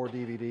or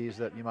DVDs,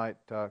 that you might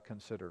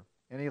consider.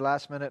 Any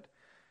last-minute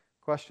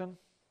question?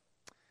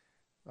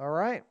 All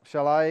right.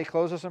 Shall I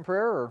close us in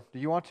prayer, or do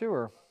you want to?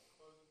 Or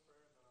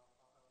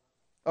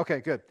Okay,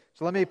 good.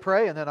 So let me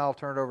pray, and then I'll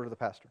turn it over to the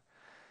pastor.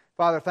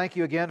 Father, thank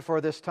you again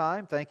for this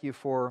time. Thank you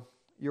for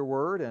your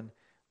word. And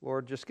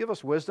Lord, just give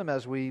us wisdom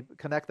as we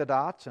connect the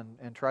dots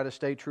and try to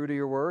stay true to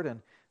your word.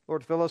 And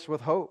Lord, fill us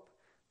with hope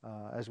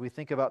as we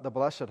think about the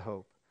blessed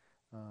hope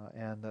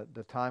and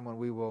the time when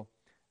we will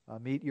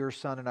meet your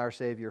Son and our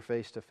Savior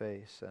face to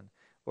face. And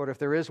Lord, if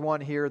there is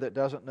one here that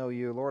doesn't know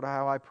you, Lord,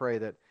 how I pray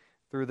that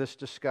through this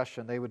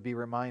discussion they would be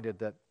reminded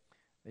that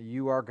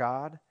you are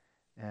God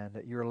and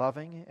that you're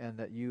loving and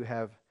that you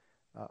have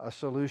a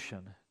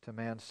solution to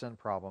man's sin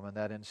problem, and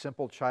that in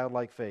simple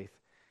childlike faith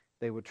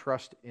they would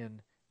trust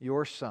in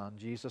your Son,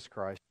 Jesus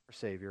Christ, our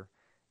Savior,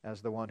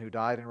 as the one who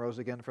died and rose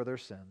again for their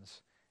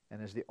sins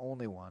and is the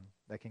only one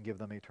that can give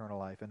them eternal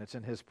life. And it's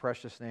in His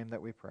precious name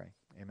that we pray.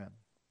 Amen.